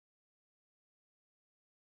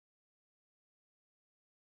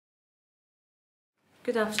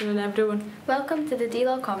Good afternoon, everyone. Welcome to the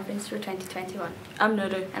D-Law Conference for 2021. I'm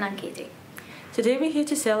Nuru. And I'm Katie. Today we're here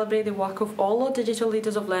to celebrate the work of all our digital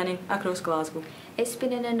leaders of learning across Glasgow. It's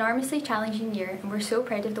been an enormously challenging year, and we're so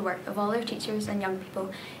proud of the work of all our teachers and young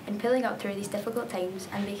people in pulling up through these difficult times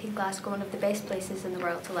and making Glasgow one of the best places in the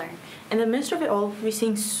world to learn. In the midst of it all, we're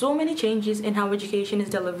seeing so many changes in how education is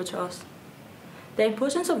delivered to us. The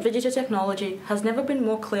importance of digital technology has never been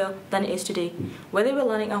more clear than it is today. Whether we're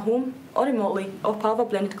learning at home or remotely or part of a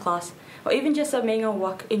blended class, or even just submitting our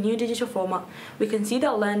work in new digital format, we can see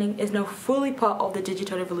that learning is now fully part of the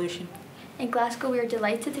digital revolution. In Glasgow, we are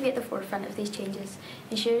delighted to be at the forefront of these changes,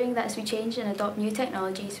 ensuring that as we change and adopt new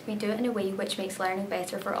technologies, we do it in a way which makes learning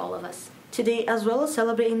better for all of us. Today, as well as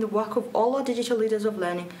celebrating the work of all our digital leaders of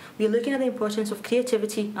learning, we are looking at the importance of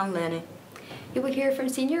creativity and learning. You will hear from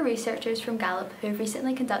senior researchers from Gallup who have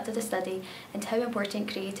recently conducted a study into how important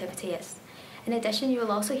creativity is. In addition, you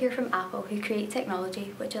will also hear from Apple, who create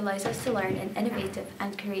technology which allows us to learn in innovative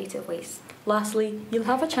and creative ways. Lastly, you'll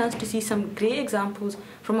have a chance to see some great examples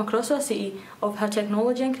from across our city of how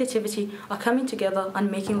technology and creativity are coming together and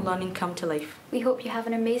making learning come to life. We hope you have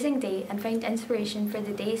an amazing day and find inspiration for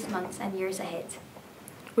the days, months and years ahead.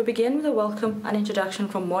 We begin with a welcome and introduction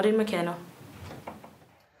from Maureen McKenna.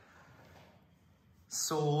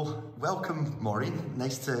 So, welcome Maureen,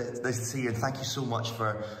 nice to see you, and thank you so much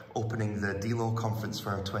for opening the D-Law Conference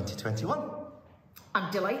for 2021. I'm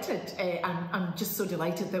delighted, I'm just so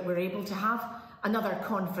delighted that we're able to have another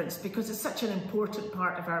conference because it's such an important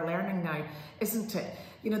part of our learning now, isn't it?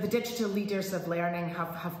 You know, the digital leaders of learning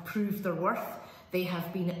have proved their worth. They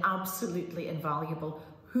have been absolutely invaluable.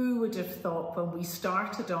 Who would have thought when we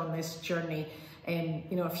started on this journey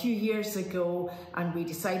a few years ago, and we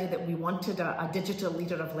decided that we wanted a digital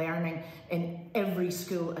leader of learning in every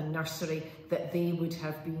school and nursery, that they would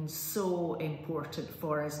have been so important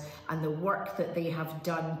for us, and the work that they have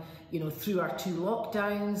done, through our 2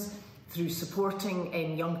 lockdowns, through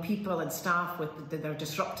supporting young people and staff with their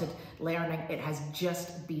disrupted learning, it has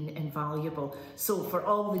just been invaluable. So for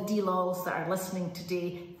all the D-Laws that are listening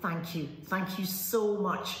today, thank you. Thank you so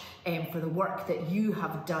much for the work that you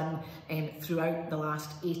have done throughout the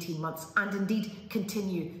last 18 months, and indeed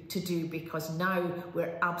continue to do, because now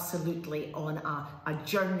we're absolutely on a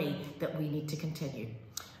journey that we need to continue.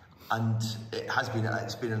 And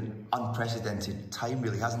it's been an unprecedented time,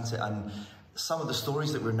 really, hasn't it? And some of the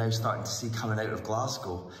stories that we're now starting to see coming out of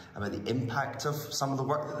Glasgow about the impact of some of the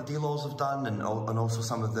work that the D-Laws have done, and also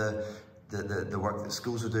some of the work that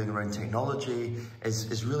schools are doing around technology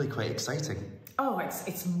is really quite exciting. Oh,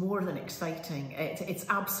 it's more than exciting. It's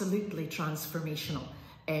absolutely transformational.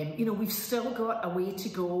 We've still got a way to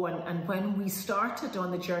go, and when we started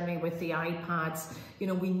on the journey with the iPads,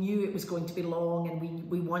 we knew it was going to be long, and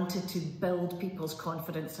we wanted to build people's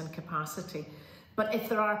confidence and capacity. But if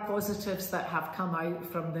there are positives that have come out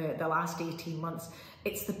from the last 18 months,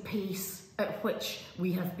 it's the pace at which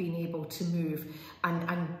we have been able to move,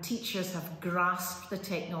 and teachers have grasped the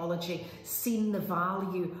technology, seen the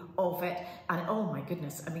value of it, and oh my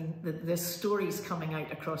goodness, I mean, the stories coming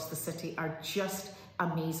out across the city are just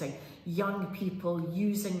amazing. Young people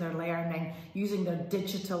using their learning, using their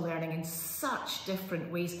digital learning in such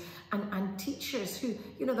different ways, and teachers who,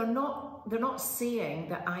 they're not saying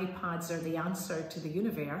that iPads are the answer to the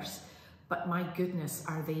universe, but my goodness,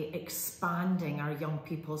 are they expanding our young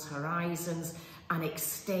people's horizons and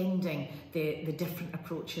extending the different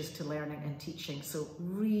approaches to learning and teaching. So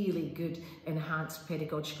really good enhanced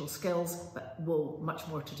pedagogical skills, but whoa, much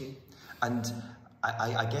more to do. And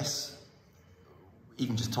I guess,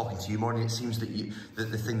 even just talking to you, Maureen, it seems that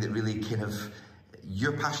the thing that really kind of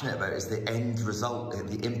you're passionate about is the end result,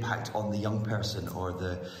 the impact on the young person, or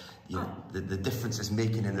the difference it's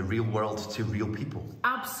making in the real world to real people.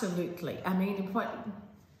 Absolutely. I mean,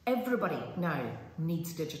 everybody now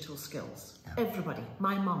needs digital skills. Yeah. Everybody.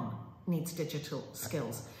 My mum needs digital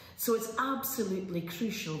skills. So it's absolutely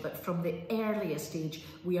crucial that from the earliest age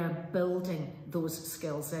we are building those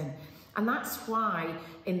skills in. And that's why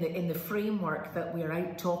in the framework that we're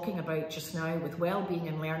out talking about just now with wellbeing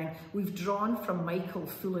and learning, we've drawn from Michael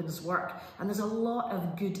Fullan's work, and there's a lot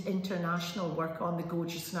of good international work on the go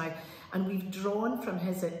just now, and we've drawn from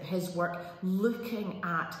his work looking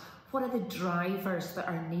at what are the drivers that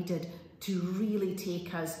are needed to really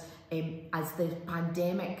take us as the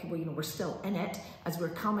pandemic, we're still in it, as we're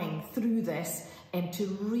coming through this, to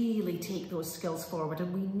really take those skills forward.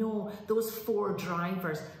 And we know those 4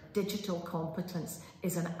 drivers. Digital competence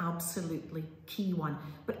is an absolutely key one,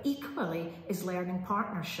 but equally is learning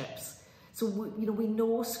partnerships. So we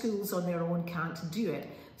know schools on their own can't do it.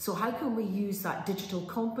 So how can we use that digital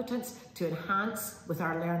competence to enhance with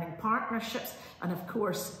our learning partnerships? And of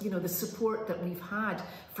course, you know, the support that we've had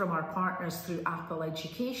from our partners through Apple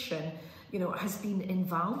Education, you know, has been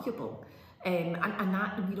invaluable. And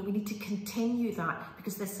that, you know, we need to continue that,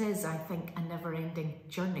 because this is, I think, a never-ending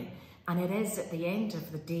journey. And it is, at the end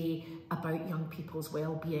of the day, about young people's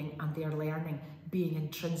well-being and their learning being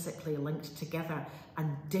intrinsically linked together.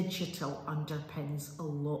 And digital underpins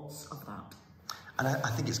lots of that. And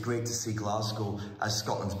I think it's great to see Glasgow, as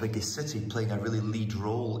Scotland's biggest city, playing a really lead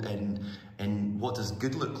role in what does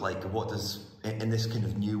good look like, and what does, in this kind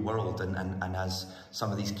of new world, and as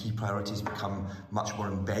some of these key priorities become much more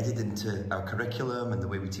embedded into our curriculum and the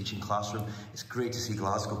way we teach in classroom, it's great to see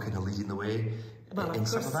Glasgow kind of leading the way. Well, in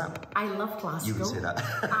some of that. I love Glasgow. You would say that.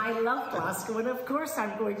 I love Glasgow, and of course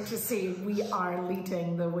I'm going to say we are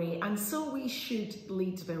leading the way, and so we should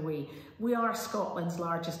lead the way. We are Scotland's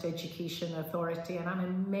largest education authority, and I'm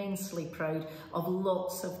immensely proud of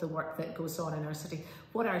lots of the work that goes on in our city.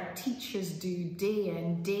 What our teachers do day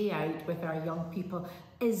in, day out with our young people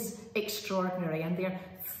is extraordinary, and their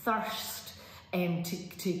thirst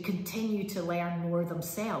to continue to learn more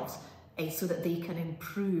themselves, so that they can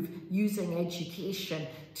improve, using education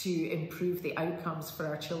to improve the outcomes for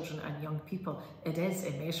our children and young people. It is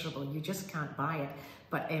immeasurable, you just can't buy it.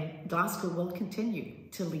 But Glasgow will continue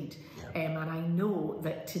to lead. And I know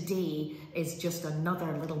that today is just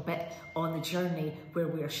another little bit on the journey where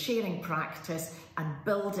we're sharing practice and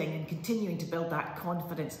building and continuing to build that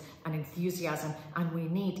confidence and enthusiasm. And we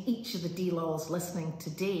need each of the DLAWs listening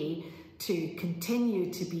today to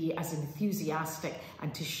continue to be as enthusiastic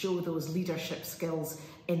and to show those leadership skills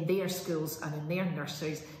in their schools and in their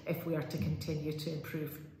nurseries if we are to continue to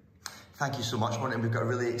improve. Thank you so much, Martin. We've got a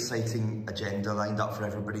really exciting agenda lined up for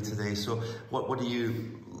everybody today. So what do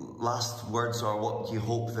you, last words, or what do you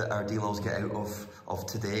hope that our DLAWs get out of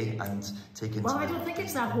today and take into? Well, I don't think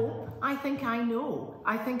it's a hope. I think I know.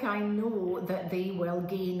 I think I know that they will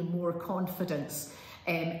gain more confidence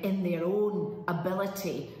in their own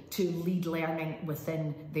ability to lead learning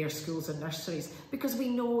within their schools and nurseries, because we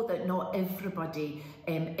know that not everybody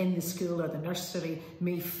in the school or the nursery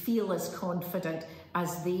may feel as confident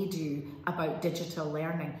as they do about digital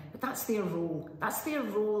learning, but that's their role. That's their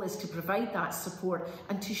role, is to provide that support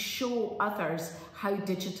and to show others how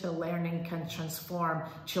digital learning can transform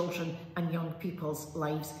children and young people's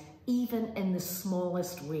lives. Even in the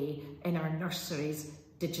smallest way in our nurseries,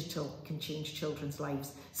 digital can change children's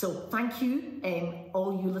lives. So thank you,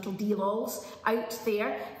 all you little DLAWs out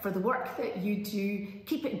there, for the work that you do.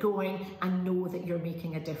 Keep it going and know that you're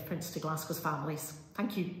making a difference to Glasgow's families.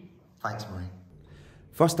 Thank you. Thanks, Maureen.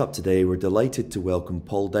 First up today, we're delighted to welcome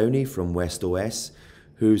Paul Downey from West OS,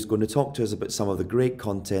 who's going to talk to us about some of the great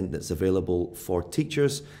content that's available for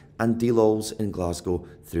teachers and DLAWs in Glasgow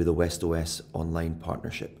through the West OS online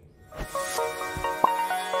partnership.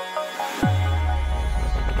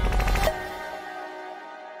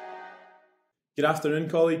 Good afternoon,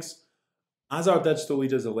 colleagues. As our digital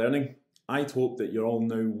leaders of learning, I'd hope that you're all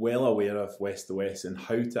now well aware of West OS and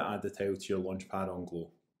how to add the tile to your Launchpad on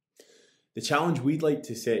Glow. The challenge we'd like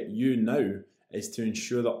to set you now is to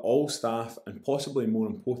ensure that all staff, and possibly more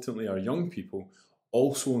importantly our young people,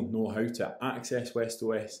 also know how to access West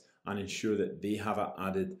OS and ensure that they have it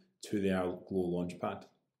added to their Glow Launchpad.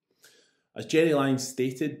 As Jerry Lyons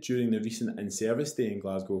stated during the recent in-service day in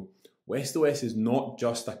Glasgow, West OS is not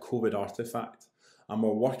just a COVID artefact, and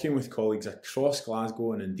we're working with colleagues across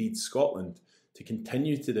Glasgow and indeed Scotland to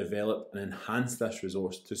continue to develop and enhance this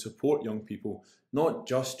resource to support young people, not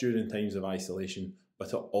just during times of isolation,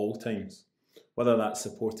 but at all times, whether that's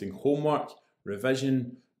supporting homework,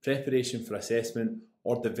 revision, preparation for assessment,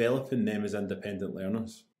 or developing them as independent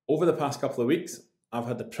learners. Over the past couple of weeks, I've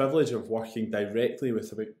had the privilege of working directly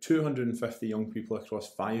with about 250 young people across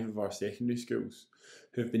 5 of our secondary schools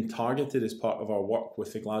who have been targeted as part of our work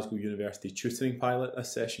with the Glasgow University tutoring pilot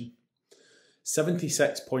this session.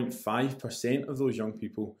 76.5% of those young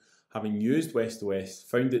people, having used West OS,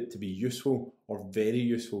 found it to be useful or very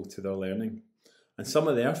useful to their learning. And some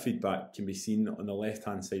of their feedback can be seen on the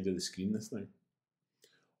left-hand side of the screen this now.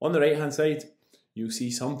 On the right-hand side, you'll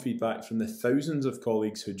see some feedback from the thousands of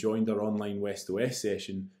colleagues who joined our online West OS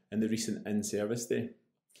session in the recent in-service day,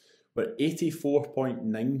 where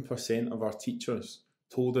 84.9% of our teachers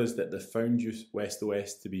told us that they found West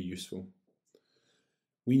OS to be useful.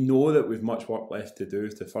 We know that we've much work left to do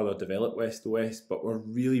to further develop West OS, but we're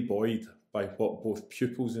really buoyed by what both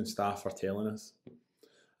pupils and staff are telling us.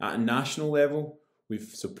 At a national level, we've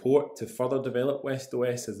support to further develop West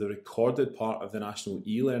OS as the recorded part of the national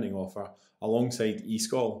e-learning offer alongside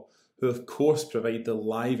eSchool, who of course provide the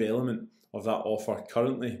live element of that offer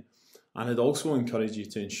currently. And I'd also encourage you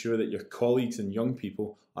to ensure that your colleagues and young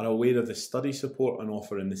people are aware of the study support on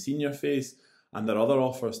offer in the senior phase and their other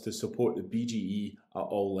offers to support the BGE at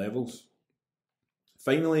all levels.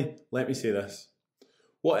 Finally, let me say this.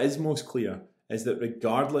 What is most clear is that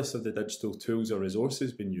regardless of the digital tools or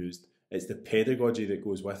resources being used, it's the pedagogy that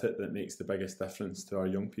goes with it that makes the biggest difference to our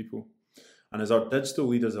young people. And as our digital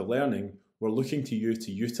leaders of learning, we're looking to you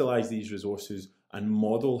to utilise these resources and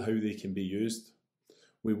model how they can be used.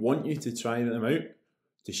 We want you to try them out,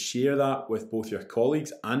 to share that with both your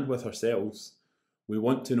colleagues and with ourselves. We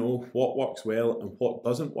want to know what works well and what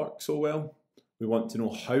doesn't work so well. We want to know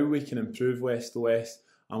how we can improve West OS,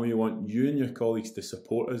 and we want you and your colleagues to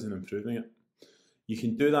support us in improving it. You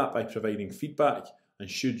can do that by providing feedback, and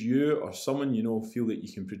should you or someone you know feel that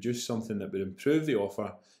you can produce something that would improve the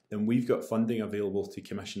offer, then we've got funding available to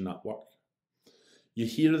commission that work. You're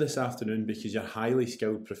here this afternoon because you're highly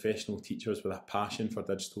skilled professional teachers with a passion for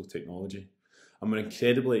digital technology. And we're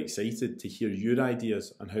incredibly excited to hear your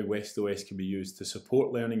ideas on how West OS can be used to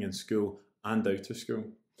support learning in school and out of school.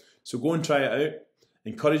 So go and try it out,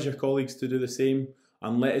 encourage your colleagues to do the same,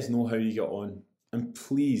 and let us know how you get on. And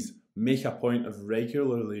please make a point of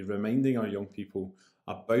regularly reminding our young people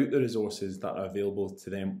about the resources that are available to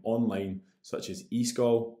them online, such as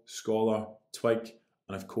eSchool, Scholar, Twig,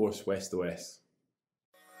 and of course West OS.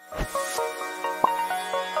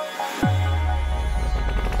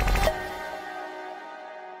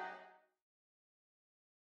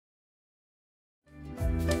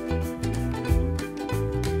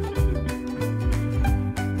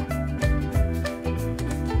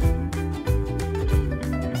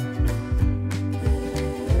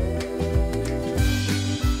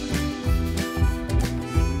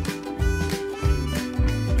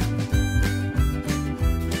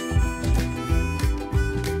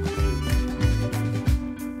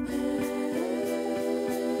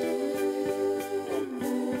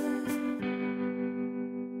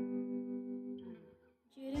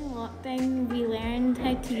 We learned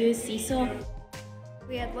how to use Seesaw.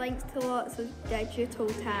 We had links to lots of digital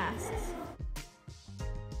tasks.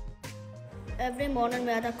 Every morning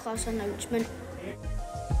we had a class announcement.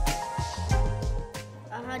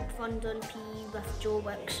 I had fun doing PE with Joe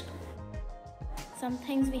Wicks.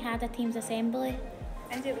 Sometimes we had a Teams assembly.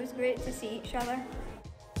 And it was great to see each other.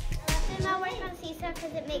 I love my work on Seesaw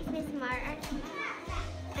because it makes me smarter.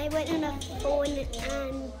 I went on a phone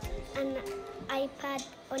and an iPad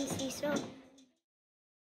on Seesaw.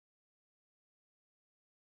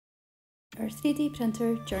 Our 3D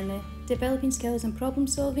printer journey, developing skills in problem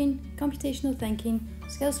solving, computational thinking,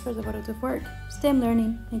 skills for the world of work, STEM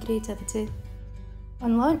learning and creativity.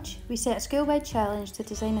 On launch, we set a school-wide challenge to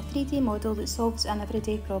design a 3D model that solves an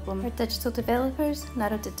everyday problem. Our digital developers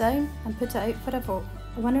narrowed it down and put it out for a vote.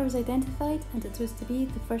 A winner was identified and it was to be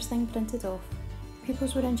the first thing printed off.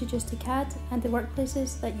 Pupils were introduced to CAD and the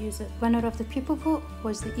workplaces that use it. Winner of the pupil vote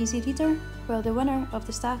was the Easy Reader, while the winner of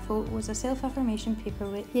the staff vote was a self-affirmation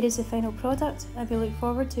paperweight. Here is the final product, and we look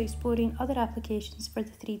forward to exploring other applications for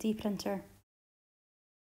the 3D printer.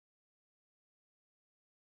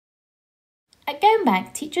 At Gowan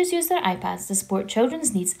Bank, teachers use their iPads to support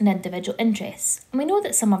children's needs and individual interests, and we know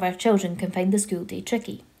that some of our children can find the school day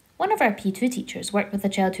tricky. One of our P2 teachers worked with a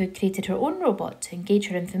child who had created her own robot to engage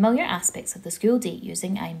her in familiar aspects of the school day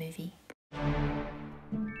using iMovie.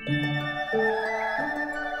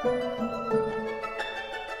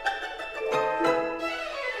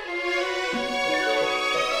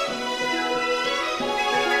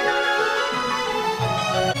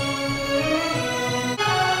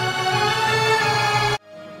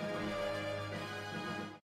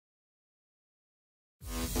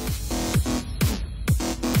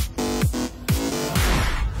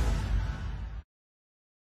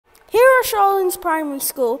 Here at Shawlands Primary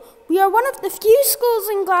School, we are one of the few schools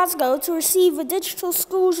in Glasgow to receive a Digital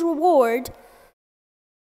Schools Reward.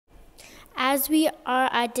 As we are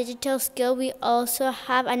a digital school, we also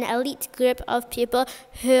have an elite group of people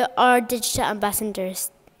who are digital ambassadors.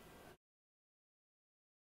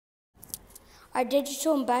 Our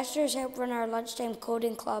digital ambassadors help run our lunchtime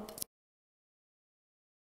coding club.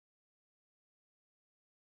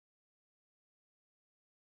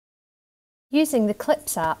 Using the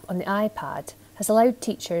Clips app on the iPad has allowed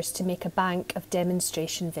teachers to make a bank of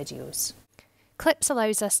demonstration videos. Clips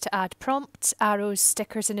allows us to add prompts, arrows,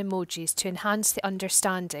 stickers and emojis to enhance the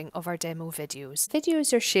understanding of our demo videos.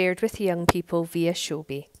 Videos are shared with the young people via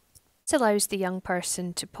Showbie. This allows the young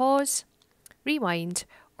person to pause, rewind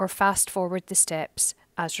or fast forward the steps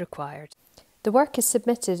as required. The work is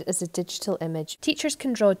submitted as a digital image. Teachers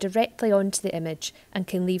can draw directly onto the image and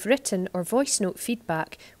can leave written or voice note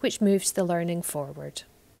feedback, which moves the learning forward.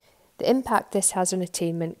 The impact this has on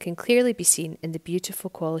attainment can clearly be seen in the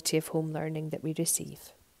beautiful quality of home learning that we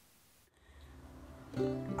receive.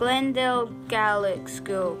 Glendale Gaelic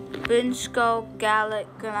School, Boonskull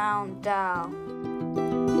Gaelic Ground Dow.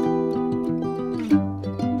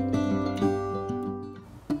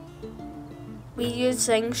 We used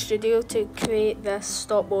Sing Studio to create this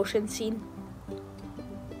stop motion scene.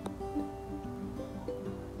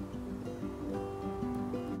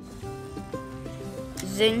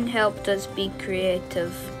 Zing helped us be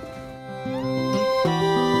creative.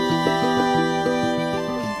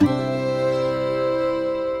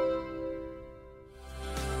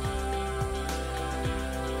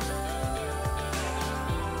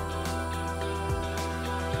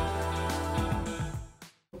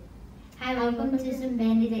 Hi, welcome to St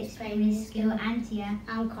Benedict's Primary School. I'm Tia.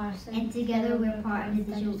 I'm Carson. And together we're part of the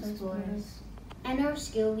Digital Explorers. In our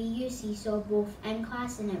school we use Seesaw both in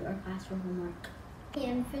class and out of class for homework. The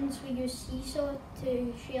infants, we use Seesaw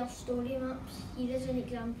to share story maps. Here is an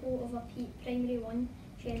example of a primary one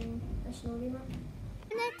sharing a story map.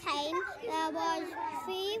 In the time there was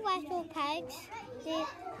 3 little pigs.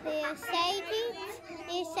 They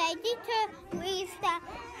decided to leave the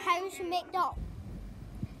house made up.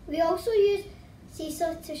 We also use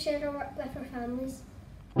Seesaw to share our work with our families.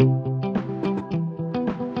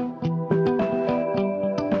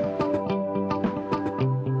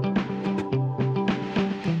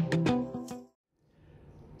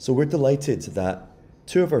 So we're delighted that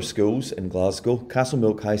 2 of our schools in Glasgow,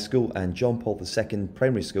 Castlemilk High School and John Paul II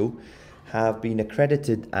Primary School, have been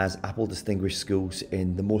accredited as Apple Distinguished Schools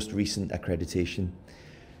in the most recent accreditation.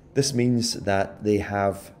 This means that they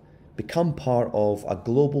have become part of a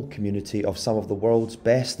global community of some of the world's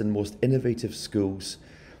best and most innovative schools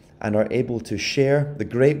and are able to share the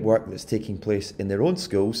great work that's taking place in their own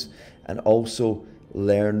schools and also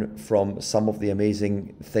learn from some of the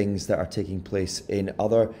amazing things that are taking place in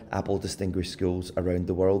other Apple Distinguished Schools around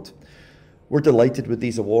the world. We're delighted with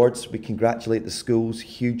these awards. We congratulate the schools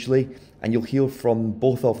hugely, and you'll hear from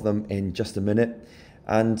both of them in just a minute.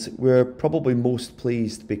 And we're probably most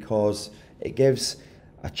pleased because it gives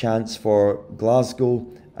a chance for Glasgow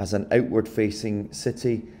as an outward-facing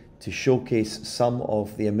city to showcase some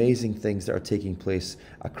of the amazing things that are taking place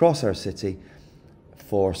across our city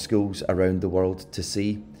for schools around the world to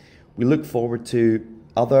see. We look forward to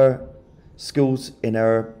other schools in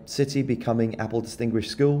our city becoming Apple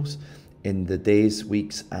Distinguished Schools in the days,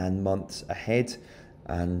 weeks and months ahead,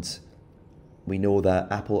 and we know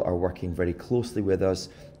that Apple are working very closely with us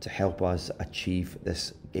to help us achieve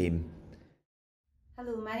this aim.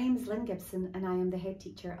 Hello, my name is Lynn Gibson and I am the head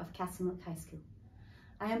teacher of Castlemilk High School.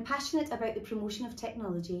 I am passionate about the promotion of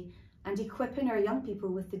technology and equipping our young people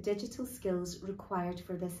with the digital skills required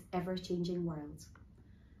for this ever-changing world.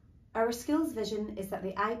 Our school's vision is that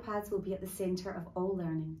the iPads will be at the centre of all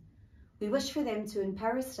learning. We wish for them to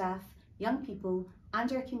empower staff, young people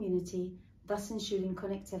and our community, thus ensuring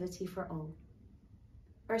connectivity for all.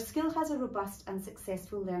 Our school has a robust and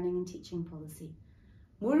successful learning and teaching policy.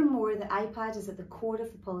 More and more, the iPad is at the core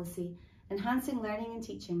of the policy, enhancing learning and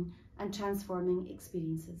teaching and transforming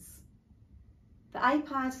experiences. The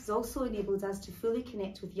iPad has also enabled us to fully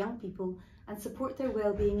connect with young people and support their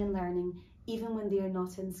well-being and learning even when they are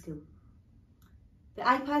not in school. The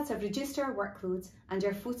iPads have reduced our workloads and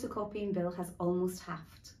our photocopying bill has almost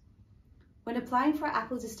halved. When applying for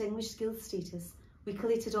Apple Distinguished Schools status, we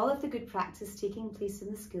collated all of the good practice taking place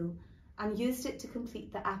in the school and used it to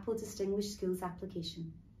complete the Apple Distinguished Schools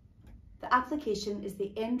application. The application is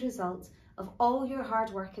the end result of all your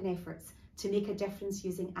hard work and efforts to make a difference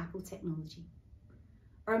using Apple technology.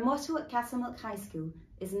 Our motto at Castlemilk High School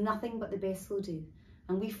is nothing but the best will do,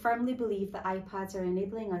 and we firmly believe that iPads are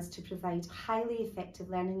enabling us to provide highly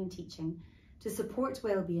effective learning and teaching, to support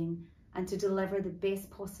well-being and to deliver the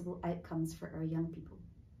best possible outcomes for our young people.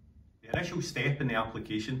 The initial step in the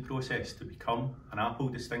application process to become an Apple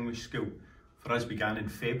Distinguished School for us began in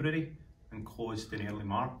February and closed in early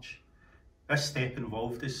March. This step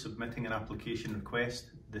involved us submitting an application request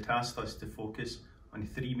that asked us to focus on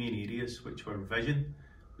 3 main areas, which were vision,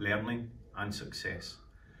 learning and success.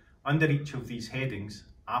 Under each of these headings,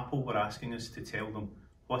 Apple were asking us to tell them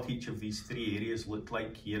what each of these 3 areas looked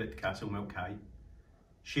like here at Castlemilk High.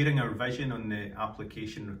 Sharing our vision on the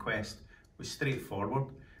application request was straightforward.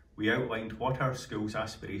 We outlined what our school's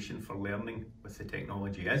aspiration for learning with the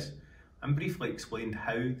technology is and briefly explained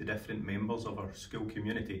how the different members of our school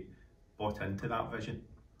community bought into that vision.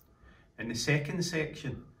 In the second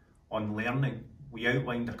section on learning, we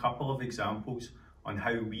outlined a couple of examples on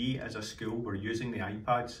how we as a school were using the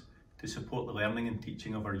iPads to support the learning and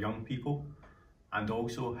teaching of our young people, and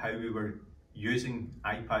also how we were using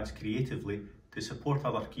iPads creatively to support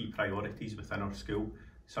other key priorities within our school,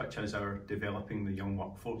 such as our Developing the Young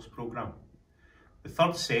Workforce programme. The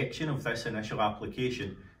third section of this initial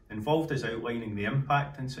application involved us outlining the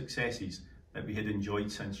impact and successes that we had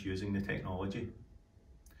enjoyed since using the technology.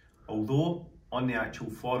 Although on the actual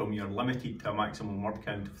forum you're limited to a maximum word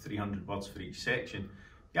count of 300 words for each section,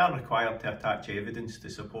 you are required to attach evidence to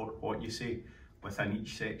support what you say within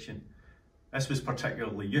each section. This was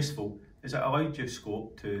particularly useful as it allowed you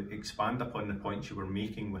scope to expand upon the points you were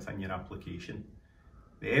making within your application.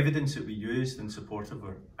 The evidence that we used in support of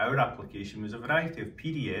our application was a variety of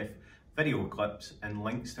PDF, video clips and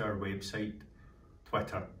links to our website,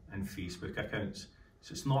 Twitter and Facebook accounts,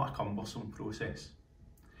 so it's not a cumbersome process.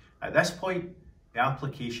 At this point, the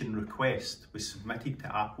application request was submitted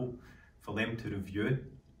to Apple for them to review,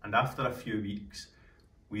 and after a few weeks,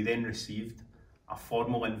 we then received a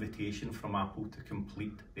formal invitation from Apple to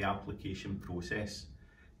complete the application process.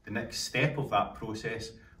 The next step of that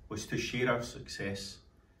process was to share our success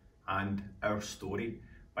and our story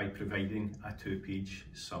by providing a 2-page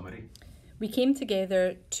summary. We came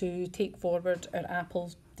together to take forward our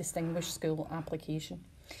Apple Distinguished School application,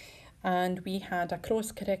 and we had a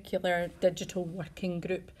cross-curricular digital working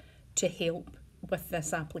group to help with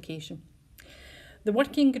this application. The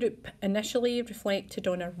working group initially reflected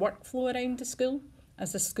on our workflow around the school.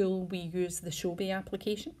 As a school, we use the Shobi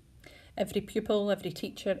application. Every pupil, every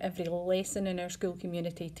teacher, every lesson in our school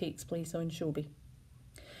community takes place on Shobi.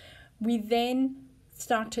 We then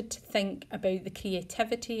started to think about the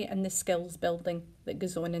creativity and the skills building that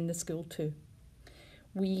goes on in the school too.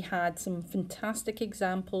 We had some fantastic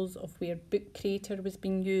examples of where Book Creator was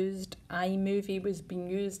being used, iMovie was being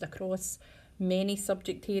used across many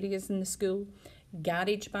subject areas in the school.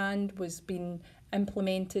 GarageBand was being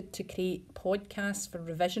implemented to create podcasts for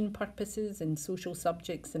revision purposes in social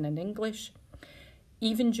subjects and in English.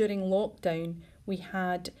 Even during lockdown, we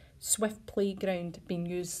had Swift Playground being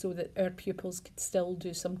used so that our pupils could still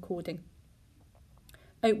do some coding.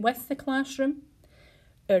 Out with the classroom,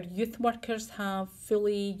 our youth workers have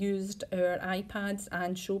fully used our iPads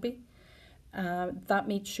and Shobi. That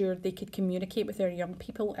made sure they could communicate with our young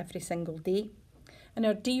people every single day. And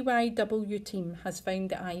our DYW team has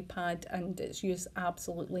found the iPad and its use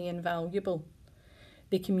absolutely invaluable.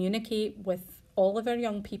 They communicate with all of our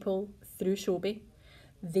young people through Shobi.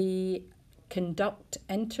 They conduct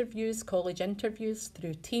interviews, college interviews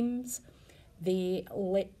through Teams. It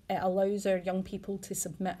allows our young people to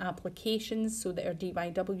submit applications so that our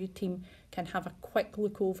DYW team can have a quick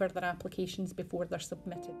look over their applications before they're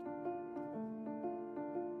submitted.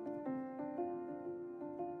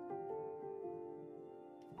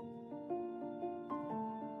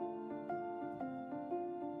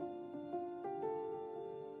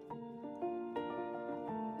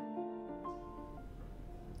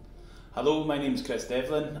 Hello, my name is Chris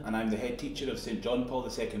Devlin and I'm the head teacher of St John Paul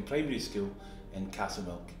II Primary School in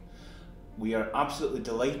Castlemilk. We are absolutely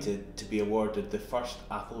delighted to be awarded the first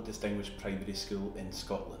Apple Distinguished Primary School in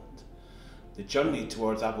Scotland. The journey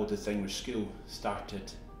towards Apple Distinguished School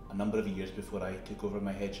started a number of years before I took over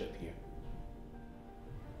my headship here.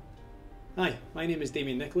 Hi, my name is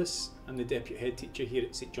Damien Nicholas. I'm the Deputy Head Teacher here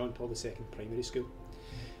at St John Paul II Primary School.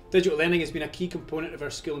 Digital learning has been a key component of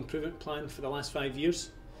our school improvement plan for the last 5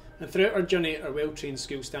 years. And throughout our journey, our well-trained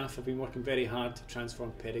school staff have been working very hard to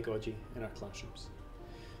transform pedagogy in our classrooms.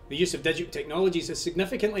 The use of digital technologies has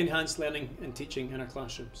significantly enhanced learning and teaching in our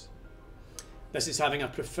classrooms. This is having a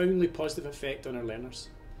profoundly positive effect on our learners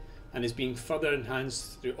and is being further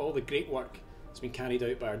enhanced through all the great work that's been carried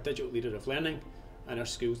out by our Digital Leader of Learning and our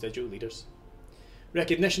school's digital leaders.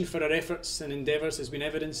 Recognition for our efforts and endeavours has been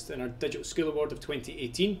evidenced in our Digital School Award of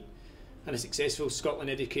 2018 and a successful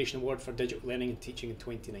Scotland Education Award for Digital Learning and Teaching in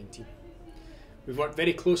 2019. We've worked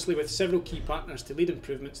very closely with several key partners to lead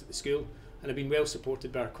improvements at the school and have been well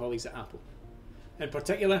supported by our colleagues at Apple. In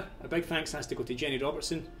particular, a big thanks has to go to Jenny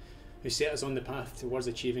Robertson, who set us on the path towards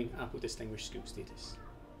achieving Apple Distinguished School status.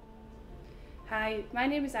 Hi, my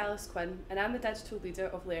name is Alice Quinn and I'm the Digital Leader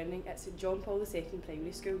of Learning at St John Paul II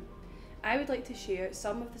Primary School. I would like to share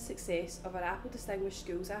some of the success of our Apple Distinguished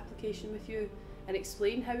Schools application with you and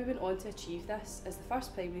explain how we went on to achieve this as the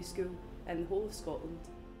first primary school in the whole of Scotland.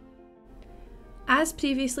 As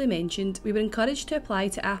previously mentioned, we were encouraged to apply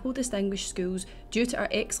to Apple Distinguished Schools due to our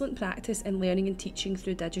excellent practice in learning and teaching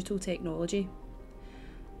through digital technology.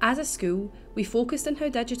 As a school, we focused on how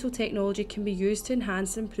digital technology can be used to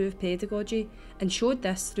enhance and improve pedagogy and showed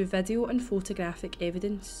this through video and photographic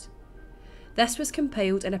evidence. This was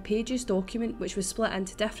compiled in a pages document which was split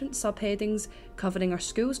into different subheadings covering our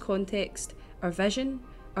school's context, our vision,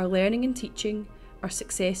 our learning and teaching, our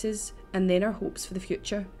successes, and then our hopes for the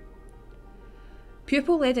future.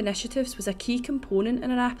 Pupil-led initiatives was a key component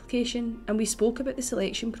in our application, and we spoke about the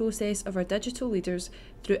selection process of our digital leaders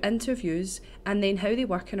through interviews and then how they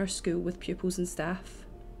work in our school with pupils and staff.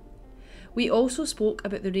 We also spoke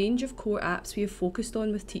about the range of core apps we have focused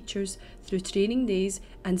on with teachers through training days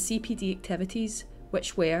and CPD activities,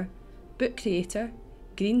 which were Book Creator,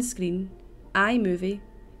 Green Screen, iMovie,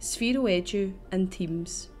 Sphero Edu and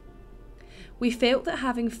Teams. We felt that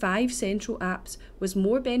having 5 central apps was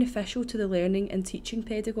more beneficial to the learning and teaching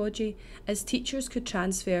pedagogy, as teachers could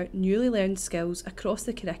transfer newly learned skills across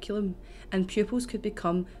the curriculum and pupils could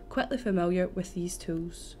become quickly familiar with these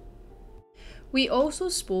tools. We also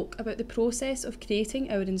spoke about the process of creating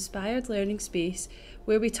our inspired learning space,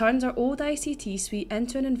 where we turned our old ICT suite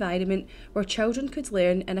into an environment where children could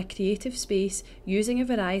learn in a creative space using a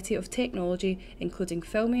variety of technology including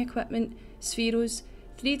filming equipment, spheros,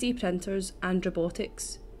 3D printers and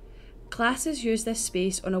robotics. Classes use this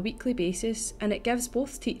space on a weekly basis, and it gives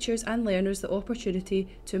both teachers and learners the opportunity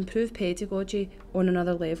to improve pedagogy on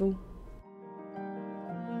another level.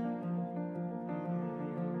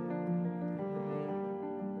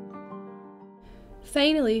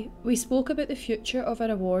 Finally, we spoke about the future of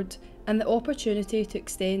our award and the opportunity to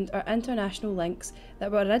extend our international links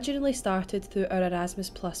that were originally started through our Erasmus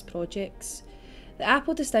Plus projects. The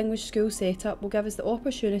Apple Distinguished School setup will give us the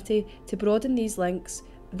opportunity to broaden these links,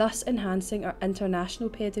 thus enhancing our international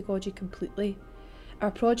pedagogy completely.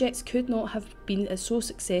 Our projects could not have been so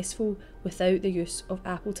successful without the use of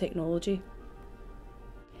Apple technology.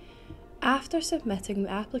 After submitting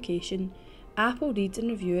the application, Apple reads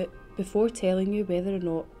and reviews it before telling you whether or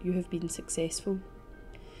not you have been successful.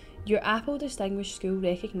 Your Apple Distinguished School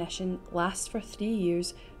recognition lasts for 3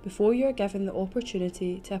 years before you are given the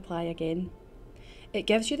opportunity to apply again. It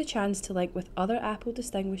gives you the chance to link with other Apple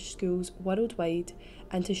Distinguished Schools worldwide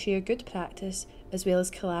and to share good practice as well as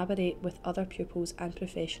collaborate with other pupils and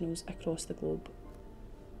professionals across the globe.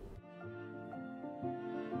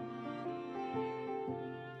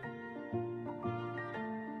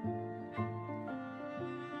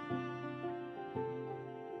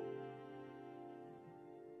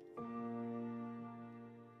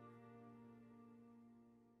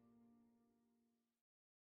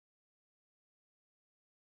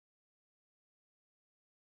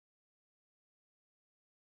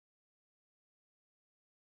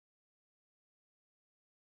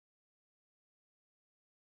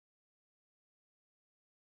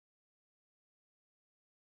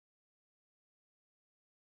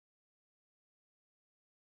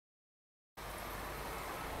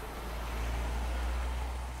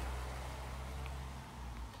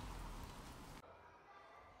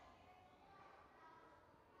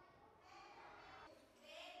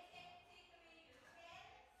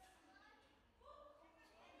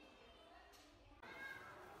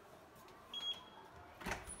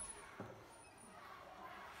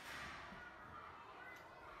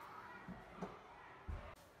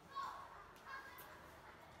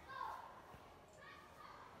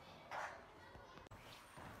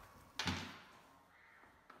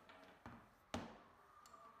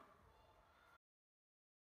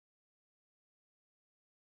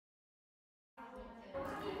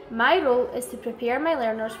 My role is to prepare my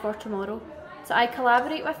learners for tomorrow, so I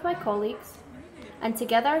collaborate with my colleagues, and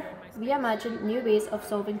together we imagine new ways of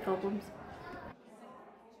solving problems.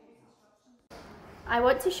 I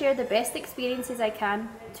want to share the best experiences I can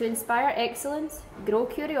to inspire excellence, grow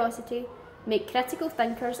curiosity, make critical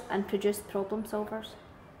thinkers and produce problem solvers.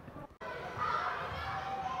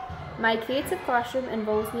 My creative classroom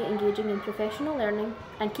involves me engaging in professional learning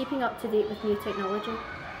and keeping up to date with new technology.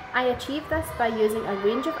 I achieve this by using a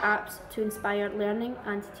range of apps to inspire learning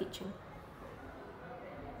and teaching.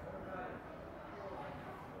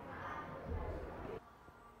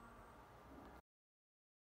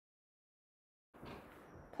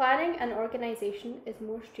 Planning and organisation is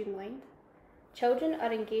more streamlined. Children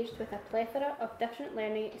are engaged with a plethora of different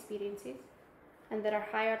learning experiences, and there are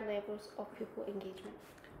higher levels of pupil engagement.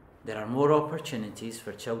 There are more opportunities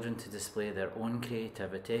for children to display their own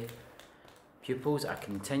creativity. Pupils are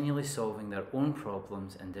continually solving their own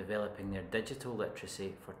problems and developing their digital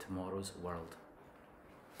literacy for tomorrow's world.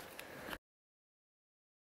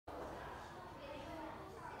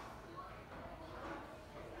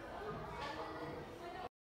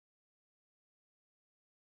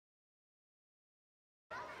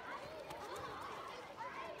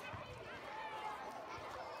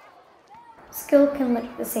 School can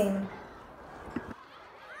look the same.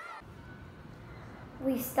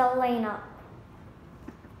 We still line up.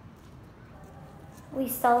 We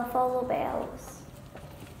still follow bells.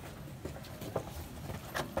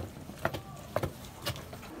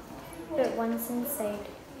 But once inside,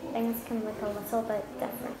 things can look a little bit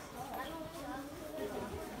different.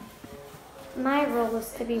 My role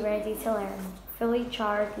is to be ready to learn, fully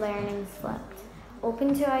charged, learning flipped,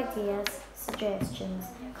 open to ideas, suggestions,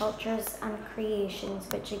 cultures and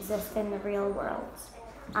creations which exist in the real world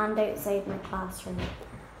and outside my classroom.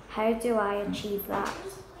 How do I achieve that?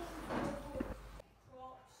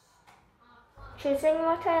 Choosing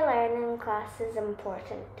what I learn in class is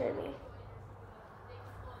important to me.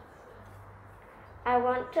 I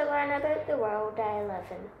want to learn about the world I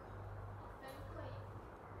live in.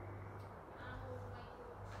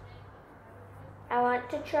 I want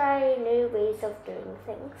to try new ways of doing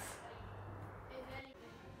things.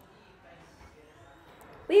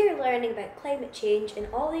 We are learning about climate change and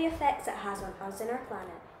all the effects it has on us and our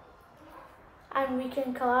planet. And we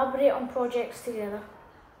can collaborate on projects together.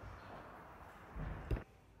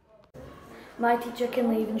 My teacher can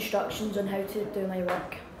leave instructions on how to do my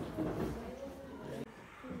work.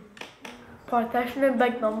 Partitioning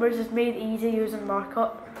big numbers is made easy using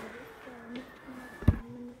markup.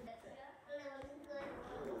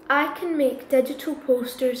 I can make digital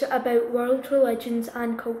posters about world religions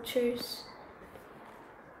and cultures.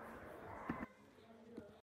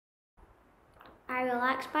 I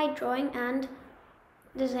relax by drawing and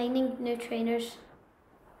designing new trainers.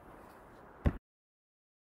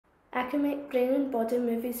 I can make brain and body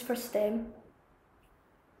movies for STEM.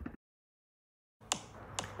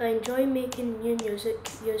 I enjoy making new music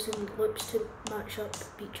using loops to match up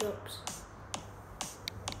beat drops.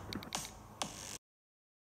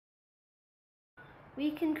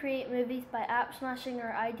 We can create movies by app smashing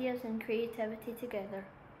our ideas and creativity together.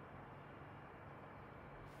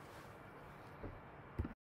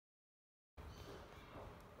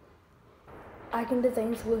 I can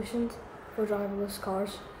design solutions for driverless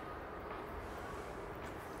cars.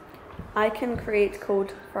 I can create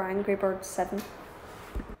code for Angry Birds 7.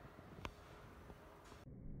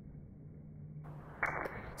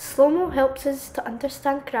 Slow-mo helps us to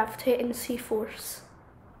understand gravity and see force.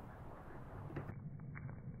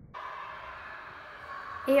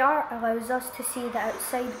 AR allows us to see the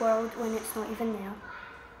outside world when it's not even there.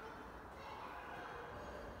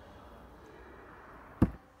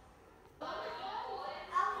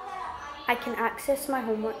 I can access my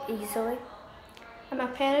homework easily. And my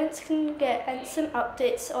parents can get instant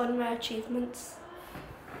updates on my achievements.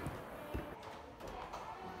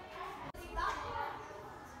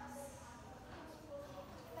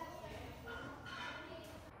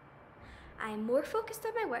 I am more focused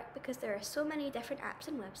on my work because there are so many different apps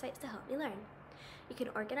and websites to help me learn. You can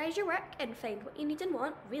organise your work and find what you need and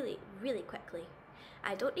want really, really quickly.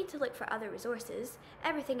 I don't need to look for other resources.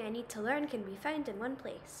 Everything I need to learn can be found in one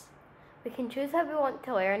place. We can choose how we want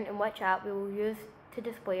to learn and which app we will use to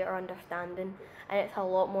display our understanding, and it's a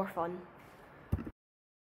lot more fun.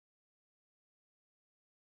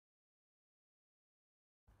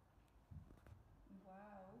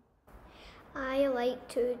 I like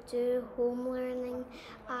to do home learning.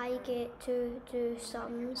 I get to do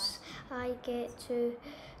sums. I get to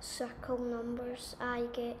circle numbers. I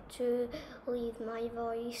get to leave my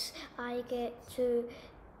voice. I get to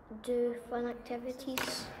do fun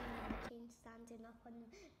activities. Standing up on the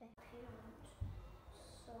pyramid.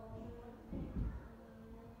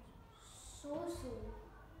 So.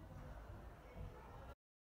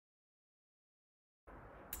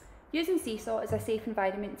 Using Seesaw is a safe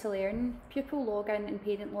environment to learn. Pupil login and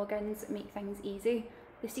parent logins make things easy.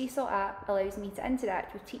 The Seesaw app allows me to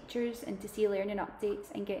interact with teachers and to see learning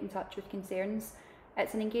updates and get in touch with concerns.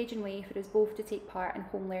 It's an engaging way for us both to take part in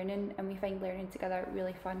home learning, and we find learning together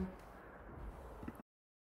really fun.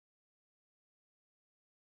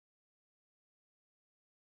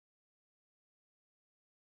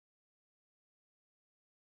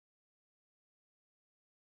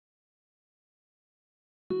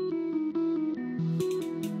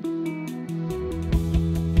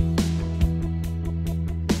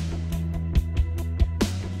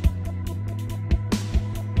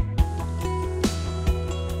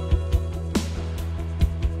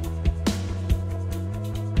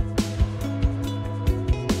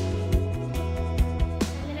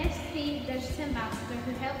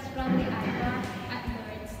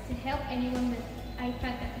 Anyone with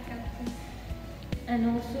iPad difficulties. And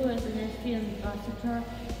also as an SG ambassador,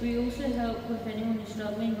 we also help with anyone who's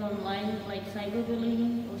struggling online, like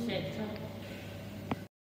cyberbullying, etc.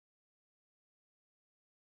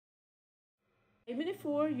 Primary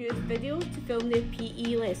 4 used videos to film their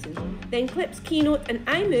PE lesson. Then Clip's Keynote and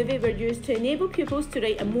iMovie were used to enable pupils to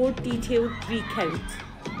write a more detailed recount.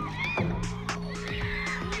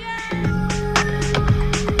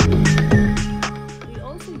 We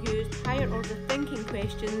also used higher order thinking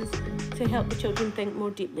questions to help the children think more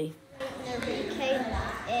deeply.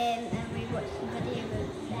 And we watched the video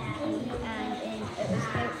and it was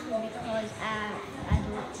helpful because I don't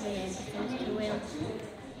remember things too well.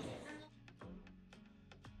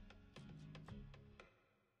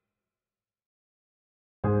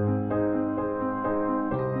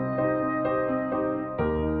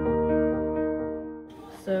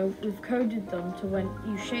 So we've coded them to when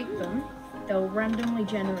you shake them, they'll randomly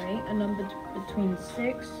generate a number between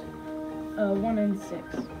 1 and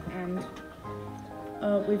 6. And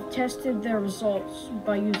we've tested their results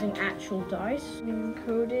by using actual dice.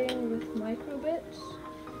 Coding with microbits,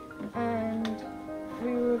 and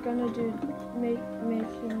we were gonna do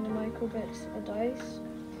making the microbits a dice,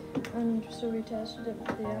 and so we tested it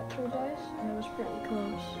with the actual dice, and it was pretty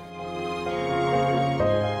close.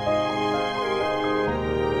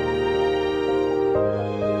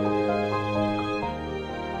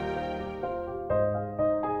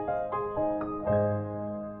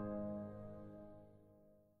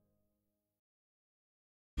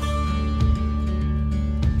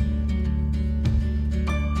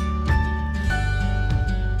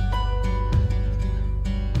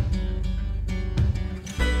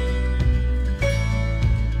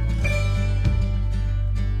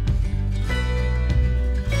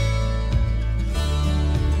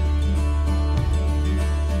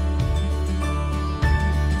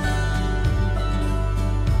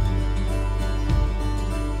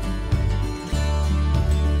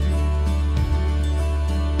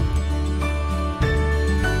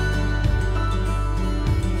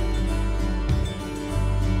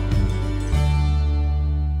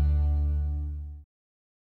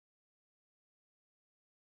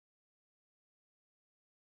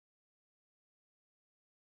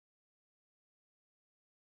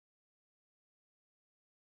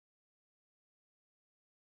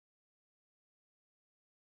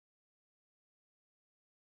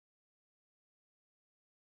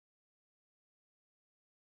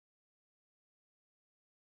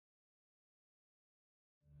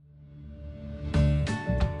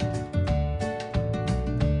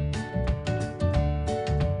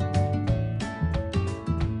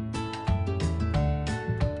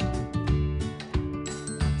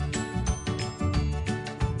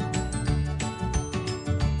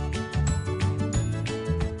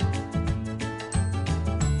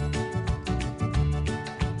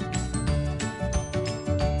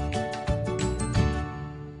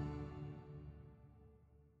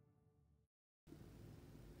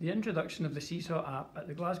 The introduction of the Seesaw app at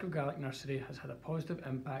the Glasgow Gaelic Nursery has had a positive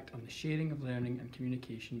impact on the sharing of learning and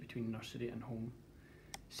communication between nursery and home.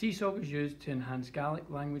 Seesaw was used to enhance Gaelic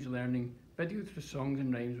language learning. Video through songs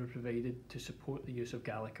and rhymes were provided to support the use of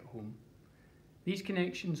Gaelic at home. These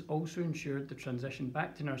connections also ensured the transition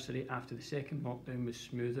back to nursery after the second lockdown was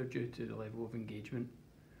smoother due to the level of engagement,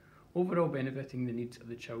 overall benefiting the needs of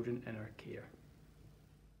the children in our care.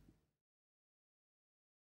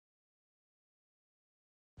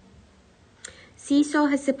 Seesaw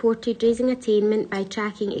has supported raising attainment by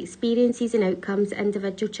tracking experiences and outcomes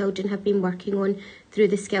individual children have been working on through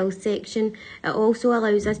the skills section. It also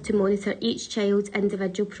allows us to monitor each child's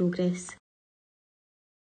individual progress.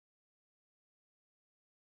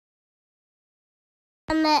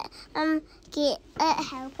 Get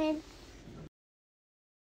helping.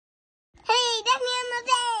 Hey, that's me on my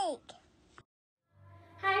bike.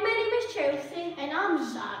 Hi, my name is Chelsea. And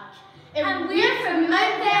I'm Zach. And we're from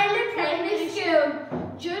Mount Vernon Primary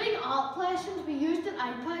School. During art lessons, we used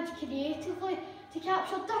our iPads creatively to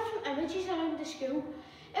capture different images around the school.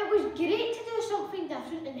 It was great to do something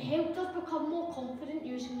different and helped us become more confident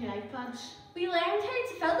using the iPads. We learned how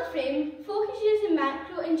to fill the frame, focus using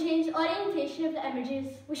macro and change the orientation of the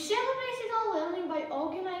images. We celebrated our learning by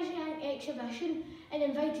organising an exhibition and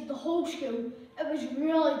invited the whole school. It was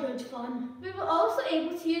really good fun. We were also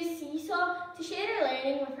able to use Seesaw to share our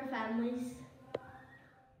learning with our families.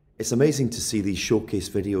 It's amazing to see these showcase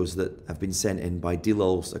videos that have been sent in by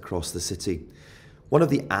DLLs across the city. One of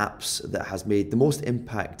the apps that has made the most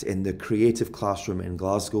impact in the creative classroom in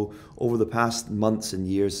Glasgow over the past months and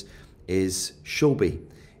years is Showbie.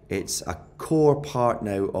 It's a core part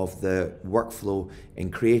now of the workflow in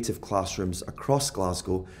creative classrooms across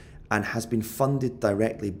Glasgow and has been funded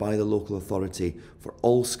directly by the local authority for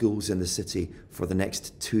all schools in the city for the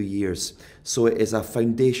next 2 years. So it is a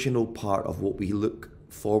foundational part of what we look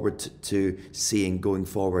forward to seeing going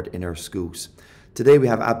forward in our schools. Today we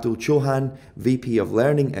have Abdul Chauhan, VP of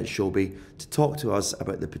Learning at Shobi, to talk to us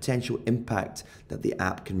about the potential impact that the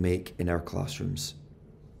app can make in our classrooms.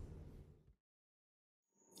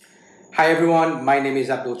 Hi everyone, my name is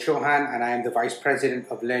Abdul Chauhan and I am the Vice President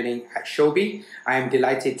of Learning at Shobi. I am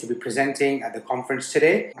delighted to be presenting at the conference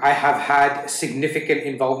today. I have had significant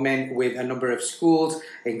involvement with a number of schools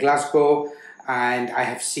in Glasgow, and I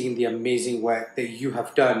have seen the amazing work that you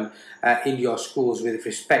have done in your schools with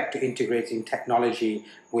respect to integrating technology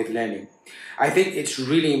with learning. I think it's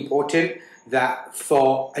really important that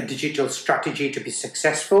for a digital strategy to be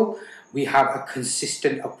successful, we have a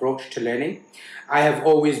consistent approach to learning. I have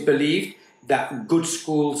always believed that good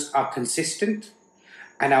schools are consistent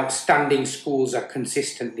and outstanding schools are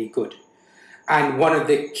consistently good. And one of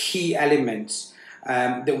the key elements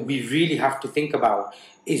that we really have to think about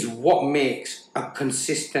is what makes a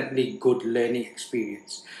consistently good learning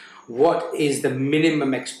experience. What is the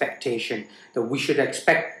minimum expectation that we should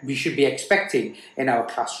be expecting in our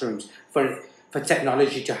classrooms for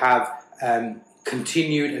technology to have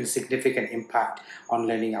continued and significant impact on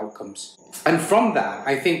learning outcomes? And from that,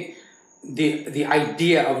 I think the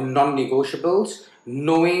idea of non-negotiables,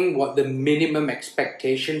 knowing what the minimum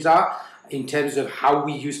expectations are in terms of how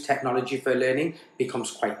we use technology for learning,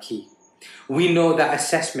 becomes quite key. We know that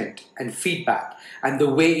assessment and feedback and the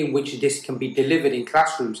way in which this can be delivered in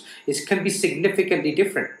classrooms can be significantly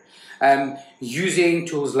different. Using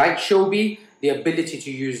tools like Shobi, the ability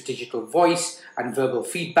to use digital voice and verbal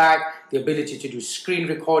feedback, the ability to do screen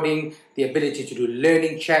recording, the ability to do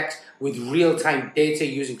learning checks with real-time data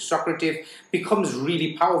using Socrative becomes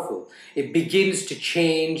really powerful. It begins to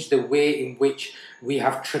change the way in which we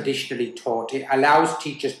have traditionally taught. It allows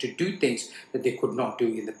teachers to do things that they could not do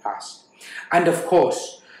in the past. And of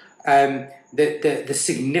course, the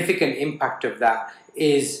significant impact of that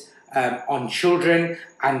is on children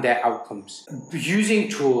and their outcomes. Using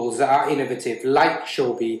tools that are innovative like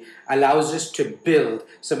Shobi allows us to build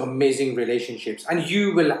some amazing relationships, and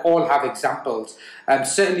you will all have examples.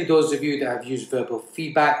 Certainly those of you that have used verbal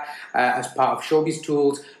feedback as part of Shobi's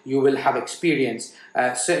tools, you will have experience,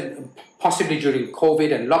 possibly during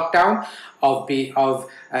COVID and lockdown, of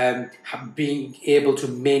being able to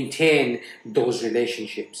maintain those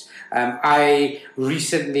relationships. I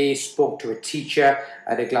recently spoke to a teacher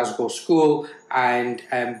at a Glasgow school, and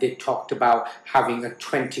they talked about having a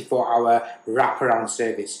 24-hour wraparound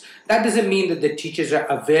service. That doesn't mean that the teachers are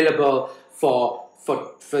available for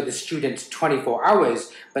the students 24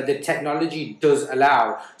 hours, but the technology does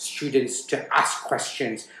allow students to ask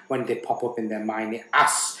questions when they pop up in their mind.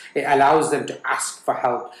 It allows them to ask for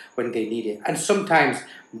help when they need it. And sometimes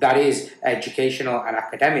that is educational and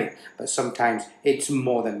academic, but sometimes it's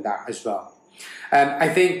more than that as well. I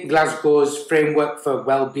think Glasgow's framework for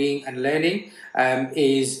well-being and learning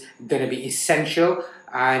is going to be essential,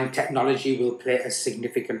 and technology will play a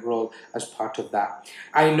significant role as part of that.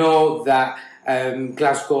 I know that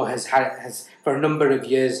Glasgow has for a number of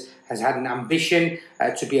years has had an ambition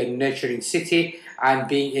to be a nurturing city, and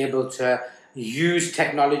being able to use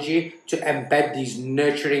technology to embed these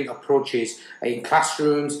nurturing approaches in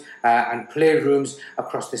classrooms and playrooms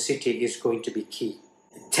across the city is going to be key.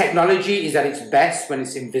 Technology is at its best when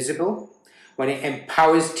it's invisible, when it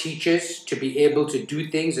empowers teachers to be able to do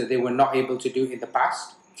things that they were not able to do in the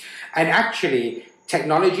past. And actually,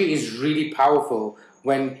 technology is really powerful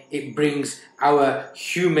when it brings our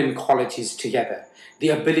human qualities together. The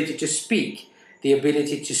ability to speak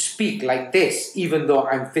like this, even though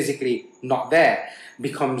I'm physically not there,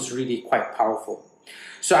 becomes really quite powerful.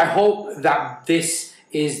 So I hope that this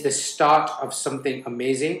is the start of something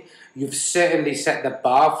amazing. You've certainly set the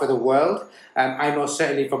bar for the world. I know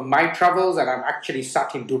certainly from my travels, and I'm actually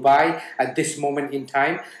sat in Dubai at this moment in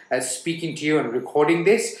time, speaking to you and recording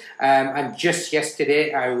this. And just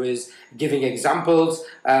yesterday, I was giving examples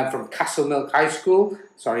from Castlemilk High School.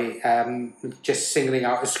 Sorry, just singling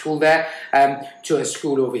out a school there, to a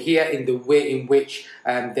school over here, in the way in which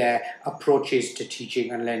their approaches to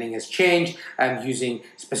teaching and learning has changed, using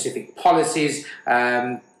specific policies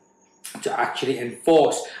to actually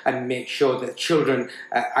enforce and make sure that children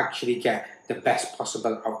actually get the best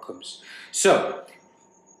possible outcomes. So,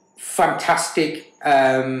 fantastic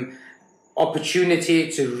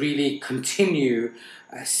opportunity to really continue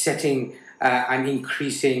setting and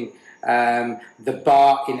increasing the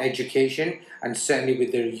bar in education, and certainly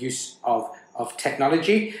with the use of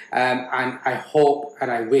technology. And I hope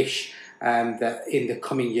and I wish that in the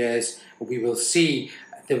coming years we will see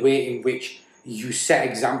the way in which you set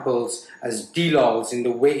examples as DLOLs, in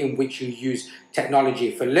the way in which you use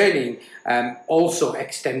technology for learning, also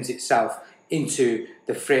extends itself into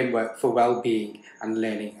the framework for well-being and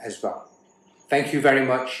learning as well. Thank you very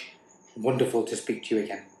much. Wonderful to speak to you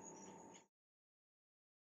again.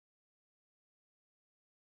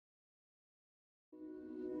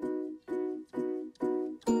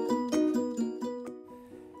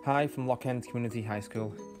 Hi from Lockend Community High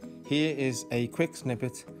School. Here is a quick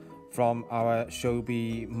snippet from our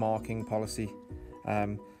Shobi marking policy.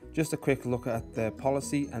 Just a quick look at the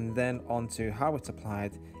policy and then on to how it's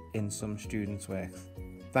applied in some students' work.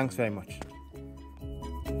 Thanks very much.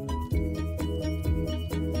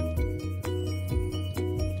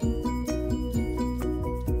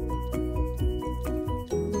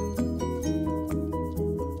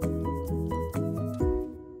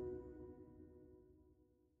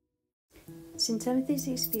 St Timothy's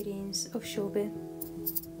experience of Shobi.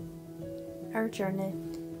 Our journey.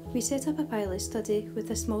 We set up a pilot study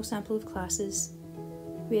with a small sample of classes.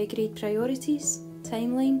 We agreed priorities,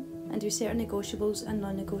 timeline, and we set our negotiables and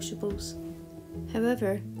non-negotiables.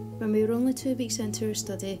 However, when we were only 2 weeks into our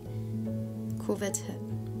study, COVID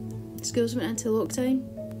hit. Schools went into lockdown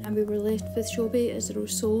and we were left with Shobi as our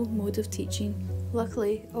sole mode of teaching.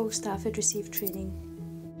 Luckily, all staff had received training.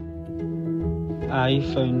 I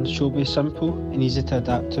found Shobi simple and easy to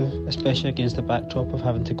adapt to, especially against the backdrop of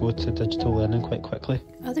having to go to digital learning quite quickly.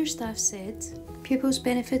 Other staff said pupils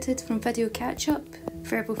benefited from video catch-up,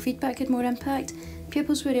 verbal feedback had more impact,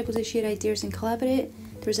 pupils were able to share ideas and collaborate,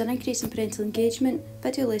 there was an increase in parental engagement,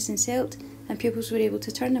 video lessons helped, and pupils were able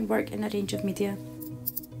to turn and work in a range of media.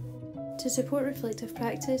 To support reflective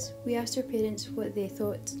practice, we asked our parents what they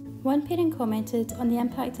thought. One parent commented on the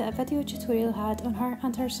impact that a video tutorial had on her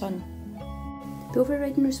and her son. The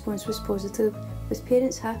overriding response was positive, with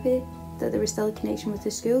parents happy that there was still a connection with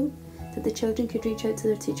the school, that the children could reach out to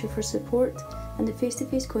their teacher for support, and that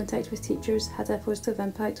face-to-face contact with teachers had a positive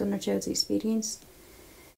impact on their child's experience.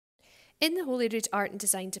 In the Holyrood Art and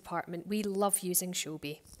Design Department, we love using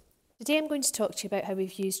Shobi. Today I'm going to talk to you about how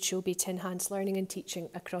we've used Shobi to enhance learning and teaching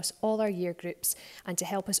across all our year groups and to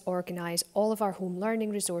help us organise all of our home learning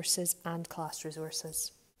resources and class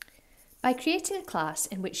resources. By creating a class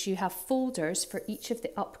in which you have folders for each of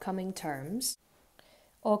the upcoming terms,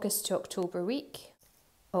 August to October week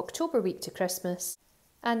to Christmas,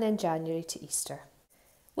 and then January to Easter.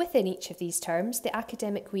 Within each of these terms, the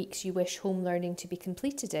academic weeks you wish home learning to be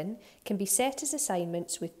completed in can be set as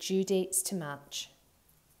assignments with due dates to match.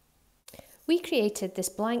 We created this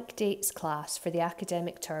blank dates class for the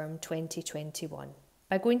academic term 2021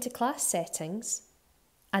 by going to class settings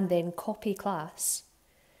and then copy class.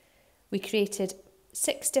 We created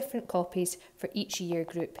 6 different copies for each year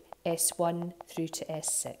group, S1 through to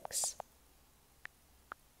S6.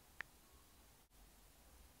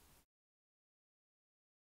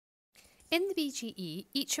 In the BGE,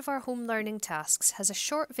 each of our home learning tasks has a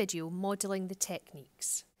short video modelling the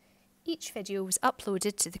techniques. Each video was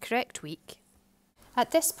uploaded to the correct week.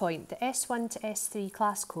 At this point, the S1 to S3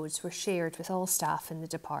 class codes were shared with all staff in the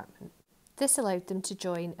department. This allowed them to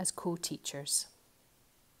join as co-teachers.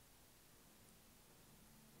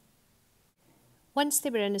 Once they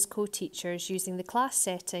were in as co-teachers, using the class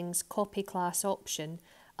settings copy class option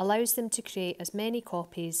allows them to create as many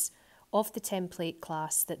copies of the template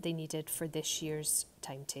class that they needed for this year's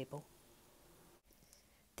timetable.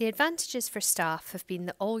 The advantages for staff have been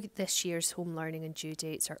that all this year's home learning and due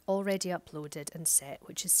dates are already uploaded and set,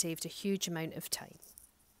 which has saved a huge amount of time.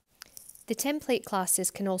 The template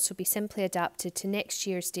classes can also be simply adapted to next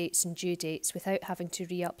year's dates and due dates without having to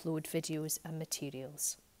re-upload videos and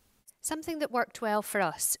materials. Something that worked well for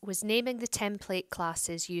us was naming the template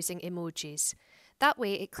classes using emojis. That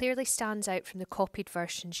way it clearly stands out from the copied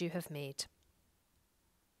versions you have made.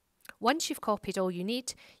 Once you've copied all you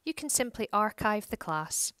need, you can simply archive the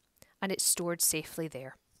class and it's stored safely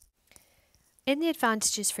there. In the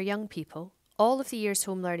advantages for young people, all of the year's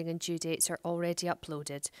home learning and due dates are already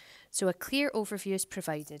uploaded, so a clear overview is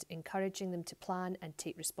provided, encouraging them to plan and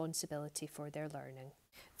take responsibility for their learning.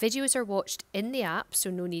 Videos are watched in the app, so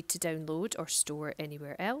no need to download or store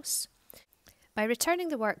anywhere else. By returning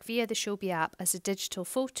the work via the Shobi app as a digital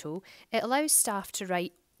photo, it allows staff to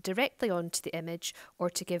write directly onto the image or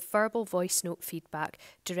to give verbal voice note feedback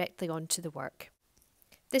directly onto the work.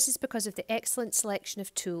 This is because of the excellent selection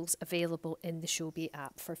of tools available in the Shobi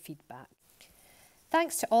app for feedback.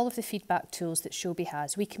 Thanks to all of the feedback tools that Shobi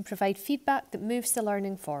has, we can provide feedback that moves the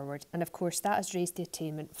learning forward, and of course that has raised the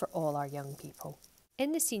attainment for all our young people.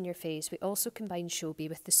 In the senior phase, we also combine Shobi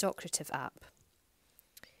with the Socrative app.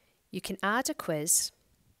 You can add a quiz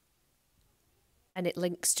and it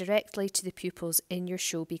links directly to the pupils in your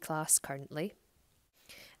Shobi class currently.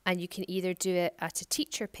 And you can either do it at a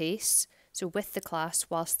teacher pace, so with the class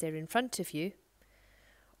whilst they're in front of you,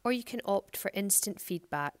 or you can opt for instant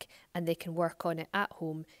feedback and they can work on it at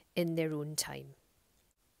home in their own time.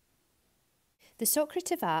 The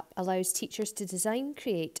Socrative app allows teachers to design,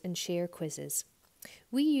 create and share quizzes.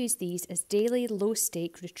 We use these as daily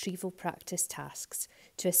low-stake retrieval practice tasks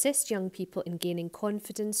to assist young people in gaining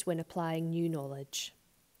confidence when applying new knowledge.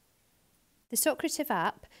 The Socrative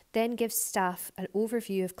app then gives staff an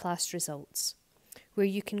overview of class results, where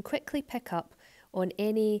you can quickly pick up on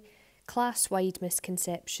any class-wide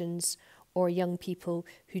misconceptions or young people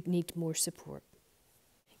who need more support.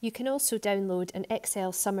 You can also download an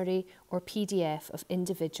Excel summary or PDF of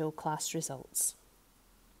individual class results.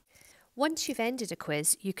 Once you've ended a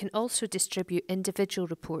quiz, you can also distribute individual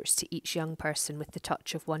reports to each young person with the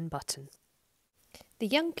touch of one button. The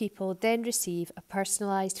young people then receive a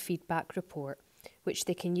personalised feedback report, which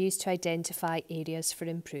they can use to identify areas for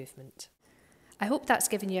improvement. I hope that's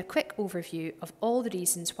given you a quick overview of all the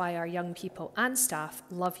reasons why our young people and staff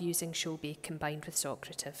love using Showbie combined with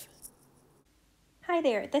Socrative. Hi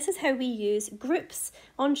there, this is how we use groups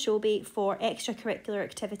on Showbie for extracurricular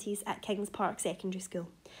activities at Kings Park Secondary School.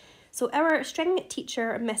 So our string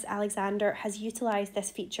teacher, Miss Alexander, has utilised this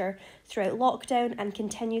feature throughout lockdown and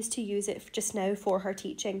continues to use it just now for her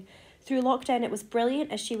teaching. Through lockdown it was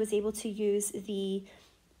brilliant as she was able to use the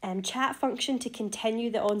chat function to continue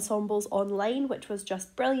the ensembles online, which was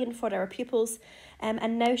just brilliant for our pupils.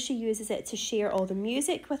 And now she uses it to share all the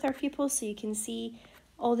music with our pupils, so you can see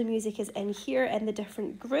all the music is in here in the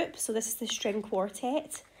different groups. So this is the string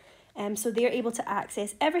quartet. So they're able to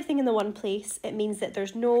access everything in the one place. It means that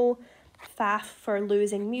there's no faff for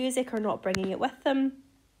losing music or not bringing it with them.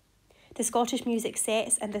 The Scottish music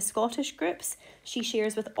sets and the Scottish groups she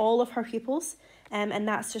shares with all of her pupils, and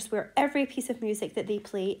that's just where every piece of music that they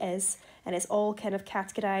play is, and it's all kind of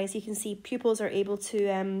categorised. You can see pupils are able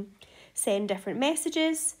to send different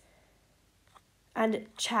messages and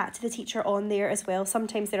chat to the teacher on there as well.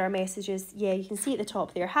 Sometimes there are messages, yeah, you can see at the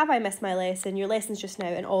top there, have I missed my lesson, your lesson's just now,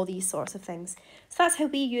 and all these sorts of things. So that's how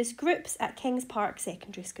we use groups at Kings Park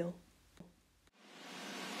Secondary School.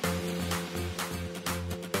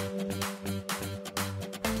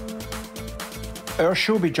 Our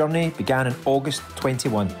Showbie journey began in August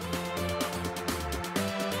 21.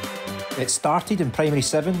 It started in Primary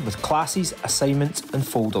 7 with classes, assignments and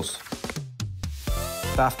folders.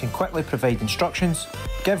 Staff can quickly provide instructions,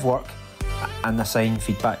 give work and assign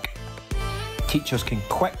feedback. Teachers can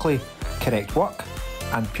quickly correct work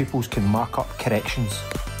and pupils can mark up corrections.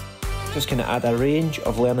 Teachers can add a range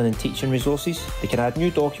of learning and teaching resources. They can add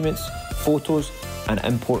new documents, photos and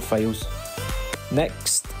import files.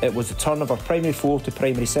 Next, it was the turn of our Primary 4 to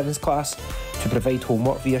Primary 7's class to provide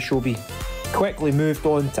homework via Showbie. Quickly moved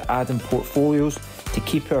on to adding portfolios to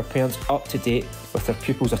keep our parents up to date with their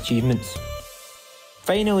pupils' achievements.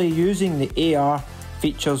 Finally, using the AR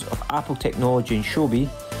features of Apple technology in Showbie,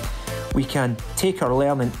 we can take our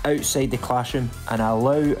learning outside the classroom and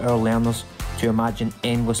allow our learners to imagine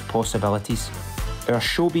endless possibilities. Our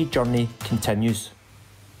Showbie journey continues.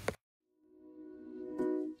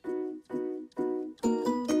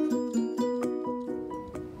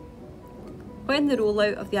 When the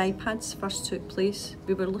rollout of the iPads first took place,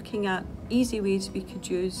 we were looking at easy ways we could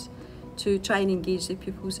use to try and engage the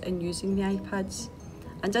pupils in using the iPads.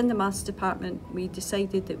 And in the maths department, we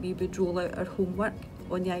decided that we would roll out our homework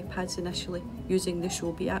on the iPads initially using the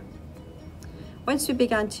Showbie app. Once we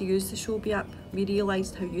began to use the Showbie app, we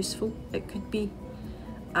realised how useful it could be.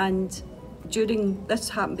 And this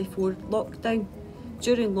happened before lockdown.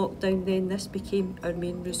 During lockdown then, this became our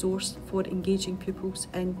main resource for engaging pupils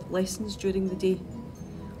in lessons during the day.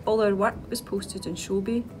 All our work was posted on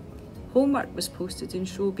Showbie, homework was posted in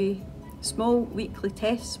Showbie, small weekly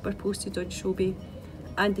tests were posted on Showbie,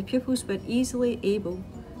 and the pupils were easily able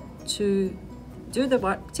to do the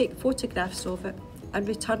work, take photographs of it and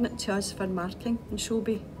return it to us for marking in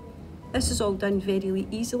Showbie. This is all done very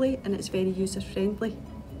easily and it's very user friendly.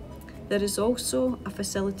 There is also a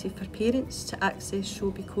facility for parents to access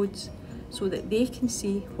Showbie codes so that they can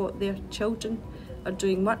see what their children are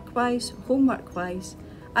doing work-wise, homework-wise,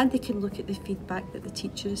 and they can look at the feedback that the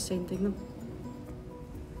teacher is sending them.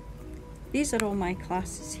 These are all my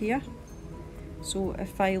classes here. So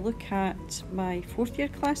if I look at my 4th year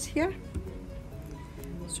class here,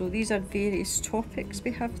 so these are various topics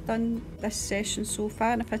we have done this session so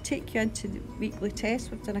far. And if I take you into the weekly tests,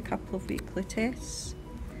 we've done a couple of weekly tests.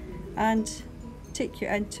 And take you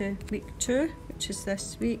into week 2, which is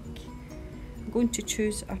this week. I'm going to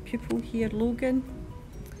choose a pupil here, Logan.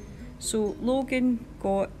 So Logan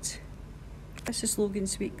this is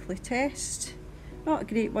Logan's weekly test. Not a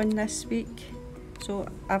great one this week. So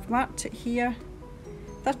I've marked it here,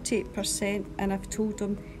 38%, and I've told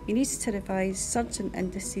him he needs to revise surds and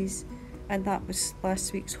indices, and that was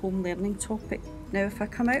last week's home learning topic. Now if I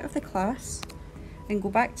come out of the class and go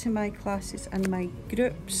back to my classes and my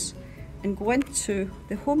groups and go into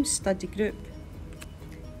the home study group,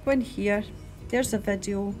 go in here, there's a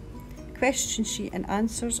video, question sheet and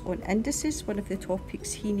answers on indices, one of the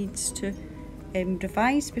topics he needs to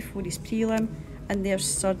revise before his prelim, and there's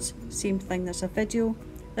surds, same thing, there's a video,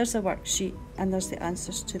 there's a worksheet, and there's the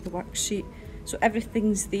answers to the worksheet. So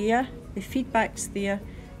everything's there, the feedback's there,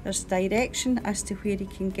 there's direction as to where he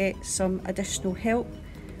can get some additional help,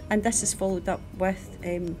 and this is followed up with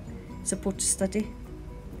supported study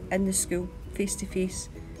in the school, face to face,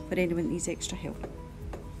 for anyone that needs extra help.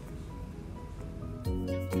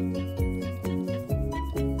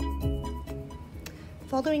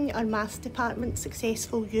 Following our Maths department's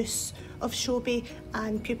successful use of Showbie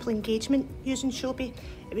and pupil engagement using Showbie,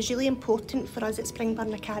 it was really important for us at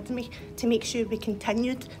Springburn Academy to make sure we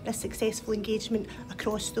continued this successful engagement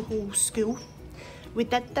across the whole school. We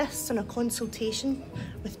did this in a consultation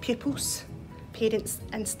with pupils, parents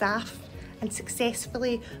and staff, and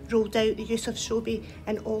successfully rolled out the use of Showbie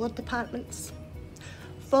in all our departments.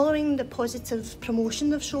 Following the positive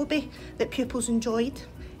promotion of Showbie that pupils enjoyed,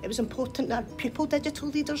 it was important that our pupil digital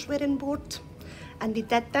leaders were on board, and they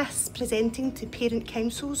did this presenting to parent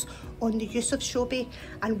councils on the use of Showbie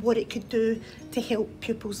and what it could do to help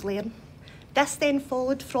pupils learn. This then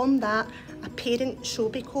followed from that a parent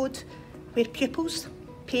Showbie code where pupils,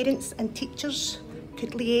 parents and teachers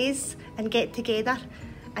could liaise and get together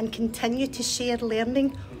and continue to share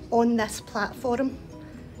learning on this platform.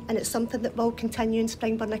 And it's something that will continue in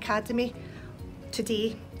Springburn Academy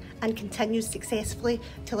today and continues successfully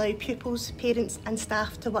to allow pupils, parents and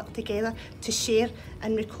staff to work together to share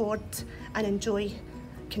and record and enjoy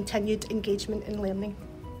continued engagement in learning.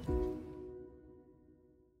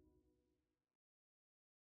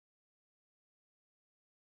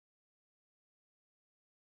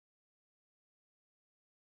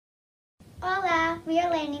 Hola, we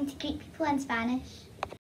are learning to greet people in Spanish.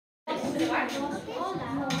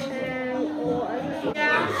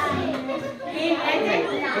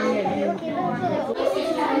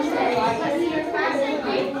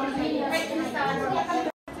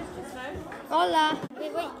 Hola.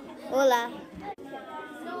 Hola.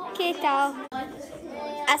 ¿Qué tal?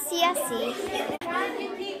 Así, así.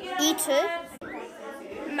 ¿Y tú?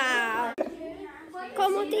 Mal.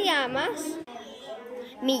 ¿Cómo te llamas?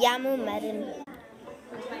 Me llamo Maren.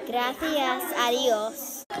 Gracias,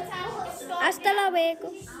 adiós. Hasta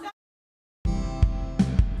luego.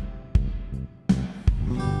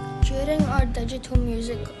 During our digital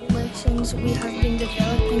music lessons, we have been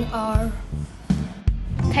developing our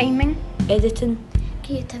timing, editing,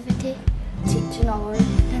 creativity, teaching hours,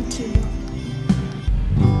 and teamwork.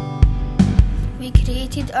 We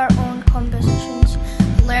created our own compositions,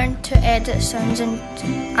 learned to edit sounds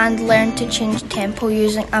and learned to change tempo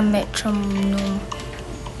using a metronome.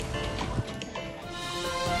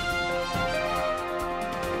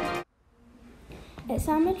 At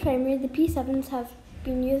Salmon Primary, the P7s have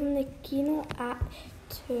been using the Keynote app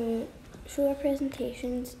to show our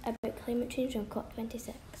presentations about climate change on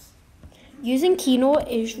COP26. Using Keynote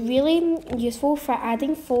is really useful for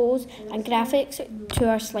adding photos and graphics to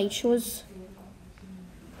our slideshows.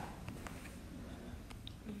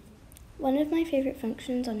 One of my favourite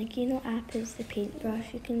functions on the Keynote app is the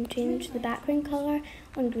paintbrush. You can change the background colour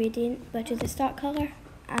on gradient, which is the start colour,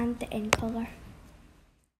 and the end colour.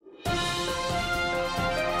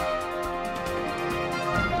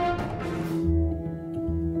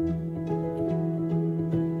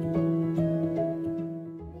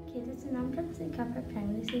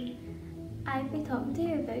 I've been talking to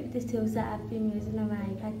you about the tools that I've been using on my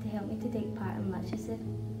iPad to help me to take part in literacy.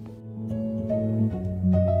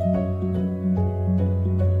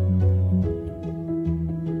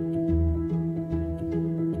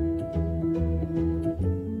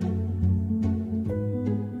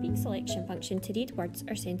 Speak selection function to read words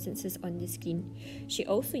or sentences on the screen. She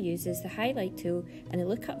also uses the highlight tool and the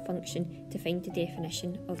lookup function to find the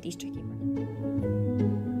definition of these tricky words.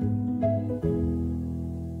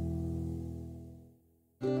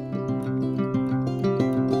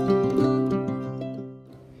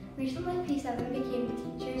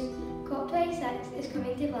 COP26 is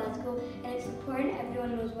coming to Glasgow and it's important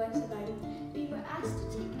everyone knows what it's about. We were asked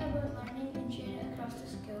to take our learning and share it across the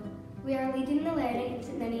school. We are leading the learning in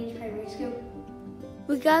St Ninian's Primary School.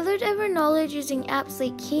 We gathered our knowledge using apps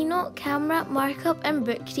like Keynote, Camera, Markup and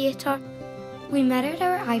Book Creator. We mirrored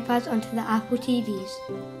our iPads onto the Apple TVs.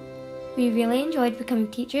 We really enjoyed becoming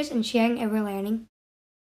teachers and sharing our learning.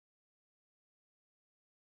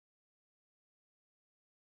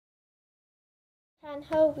 and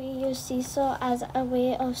how we use Seesaw as a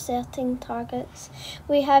way of setting targets.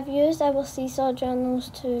 We have used our Seesaw journals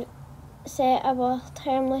to set our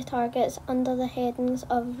termly targets under the headings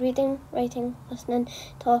of reading, writing, listening,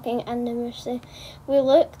 talking and numeracy. We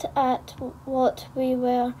looked at what we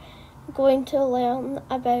were going to learn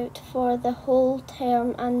about for the whole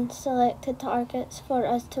term and selected targets for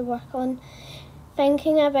us to work on.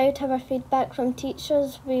 Thinking about our feedback from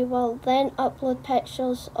teachers, we will then upload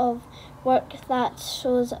pictures of work that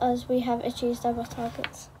shows us we have achieved our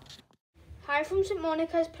targets. Hi from St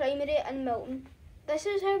Monica's Primary in Milton. This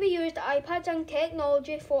is how we used iPads and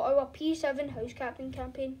technology for our P7 House Captain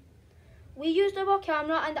campaign. We used our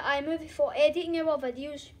camera and iMovie for editing our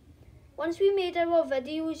videos. Once we made our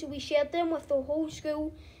videos, we shared them with the whole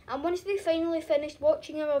school, and once they finally finished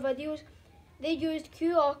watching our videos, they used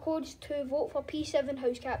QR codes to vote for P7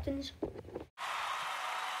 House Captains.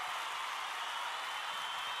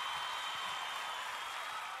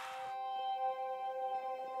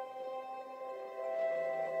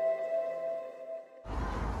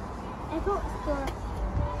 I got stuck.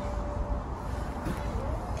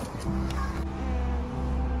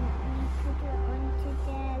 Put it onto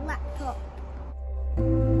the laptop.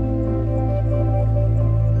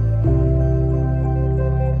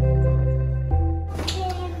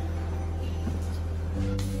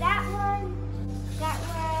 That one.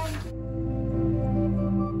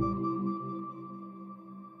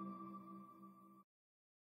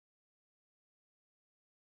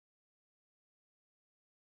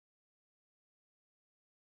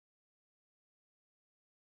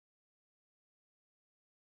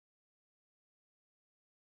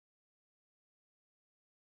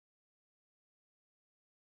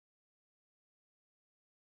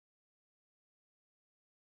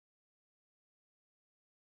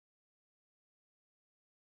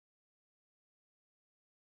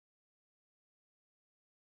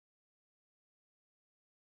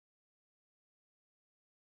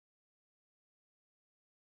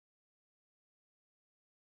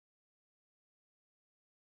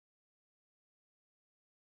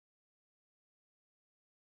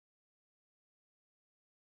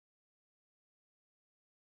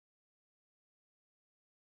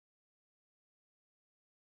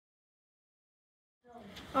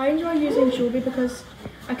 I enjoy using Showbie because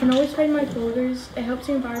I can always find my folders, it helps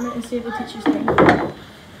the environment and save the teacher's time.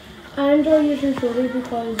 I enjoy using Showbie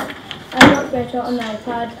because I work better on the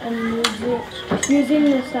iPad and using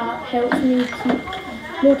this app helps me keep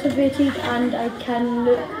motivated, and I can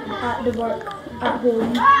look at the work at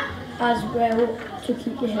home as well to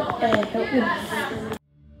keep help me.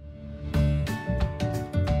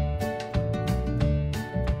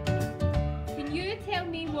 Can you tell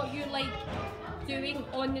me what you like doing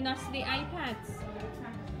on the nursery iPads?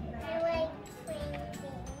 I like playing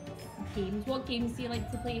Games. What games do you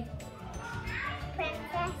like to play?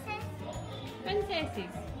 princesses.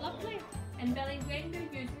 Princesses. Lovely. And Billy, when we're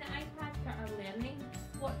using the iPad for our learning,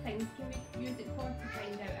 what things can we use it for to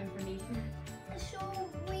find out information? So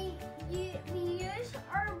we use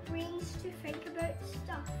our brains to think about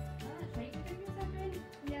stuff. Oh, that's right. We do use our brain.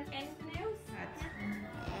 Yeah. Anything else?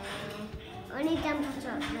 Only dump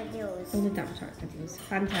short videos. Only dump short videos.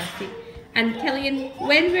 Fantastic. And Killian,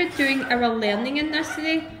 when we're doing our learning in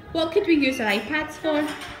nursery, what could we use our iPads for? Learning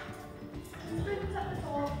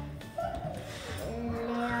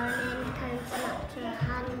constructor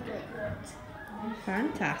handbook.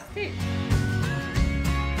 Fantastic.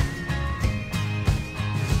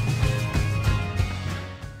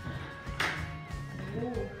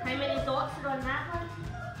 How many dots are on that one?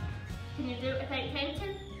 Can you do it without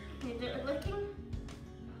counting? Can you do it with looking?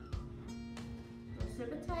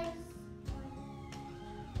 Super tight.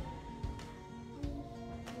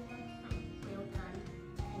 Well done.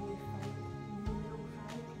 Can you find numeral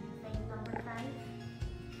 5? Can you find number 5?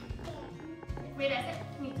 Where is it?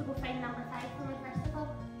 You need to go find number 5 for me first of all.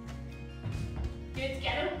 Good,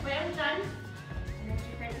 get him. Well done. And then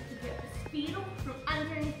you're going to get the spiral from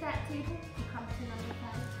underneath that table to come to number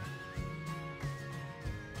 5.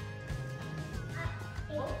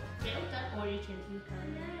 Oh, well done. Or you changing the colour.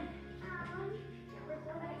 We're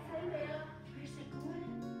going outside there. Where's it going?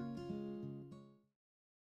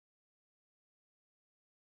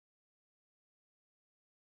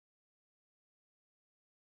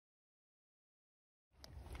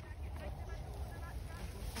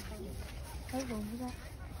 How long was that?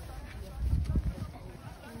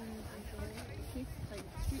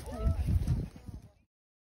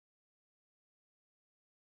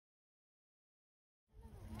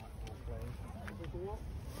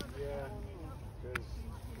 Yeah, because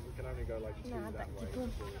we can only go like two that way.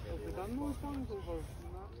 Have we done those ones over?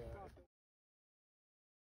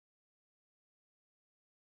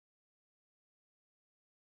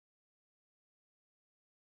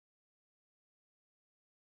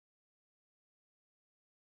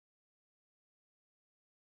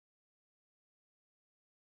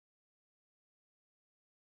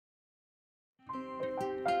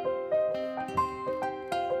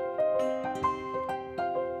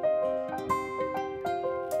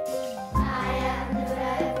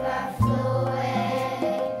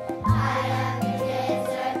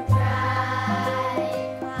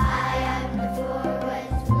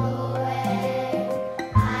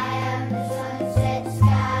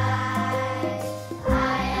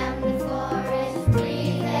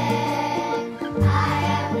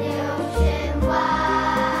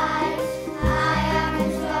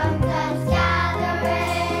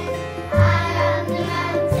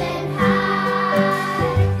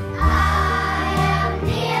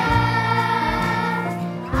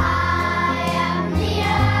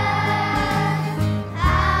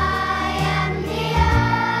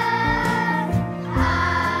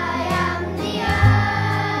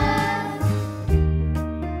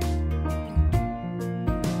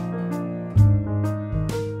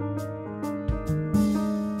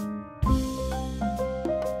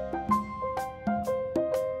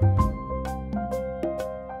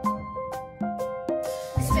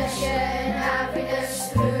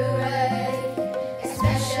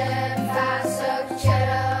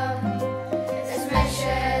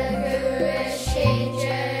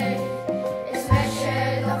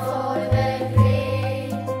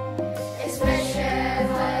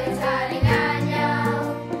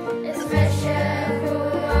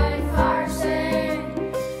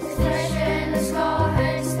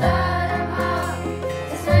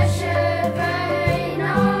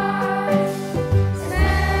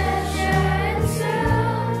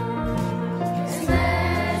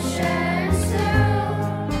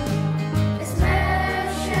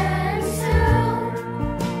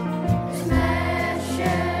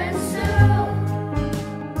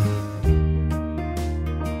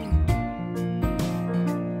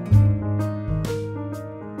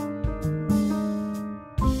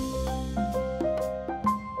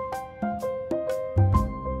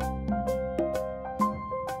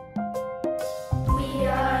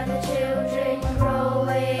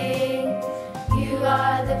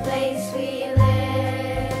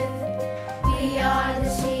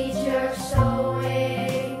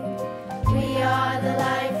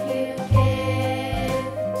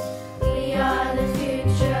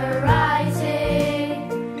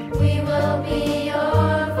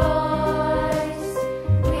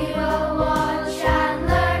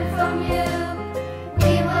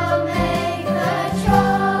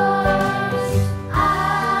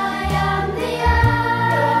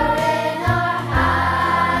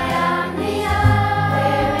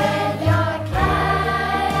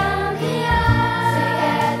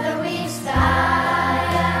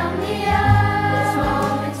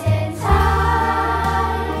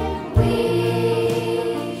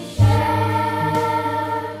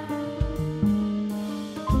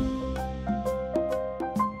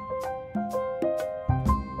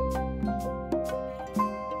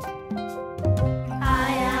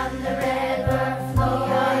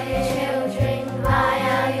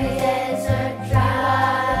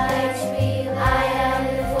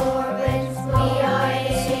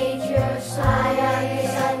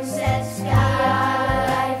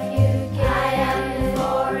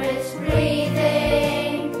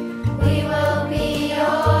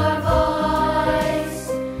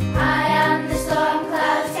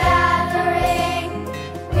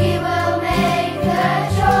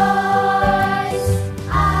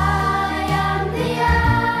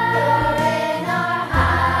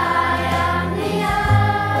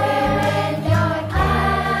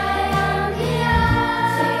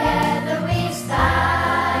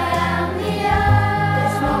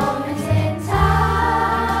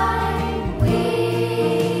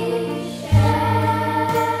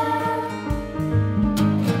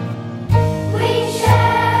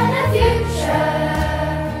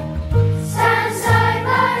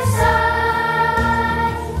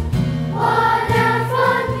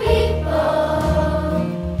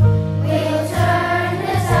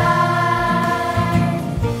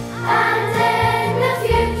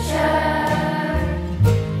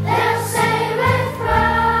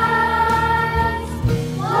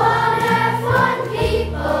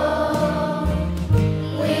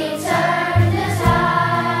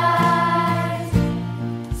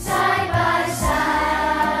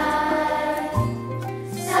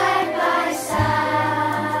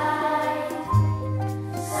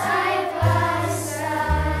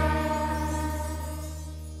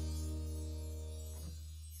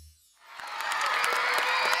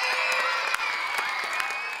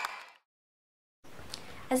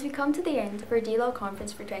 As we come to the end of our DLAW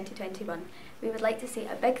conference for 2021, we would like to say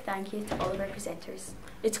a big thank you to all of our presenters.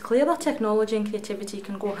 It's clear that technology and creativity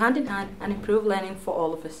can go hand in hand and improve learning for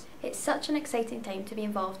all of us. It's such an exciting time to be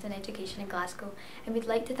involved in education in Glasgow, and we'd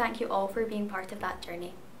like to thank you all for being part of that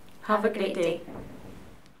journey. Have a great day.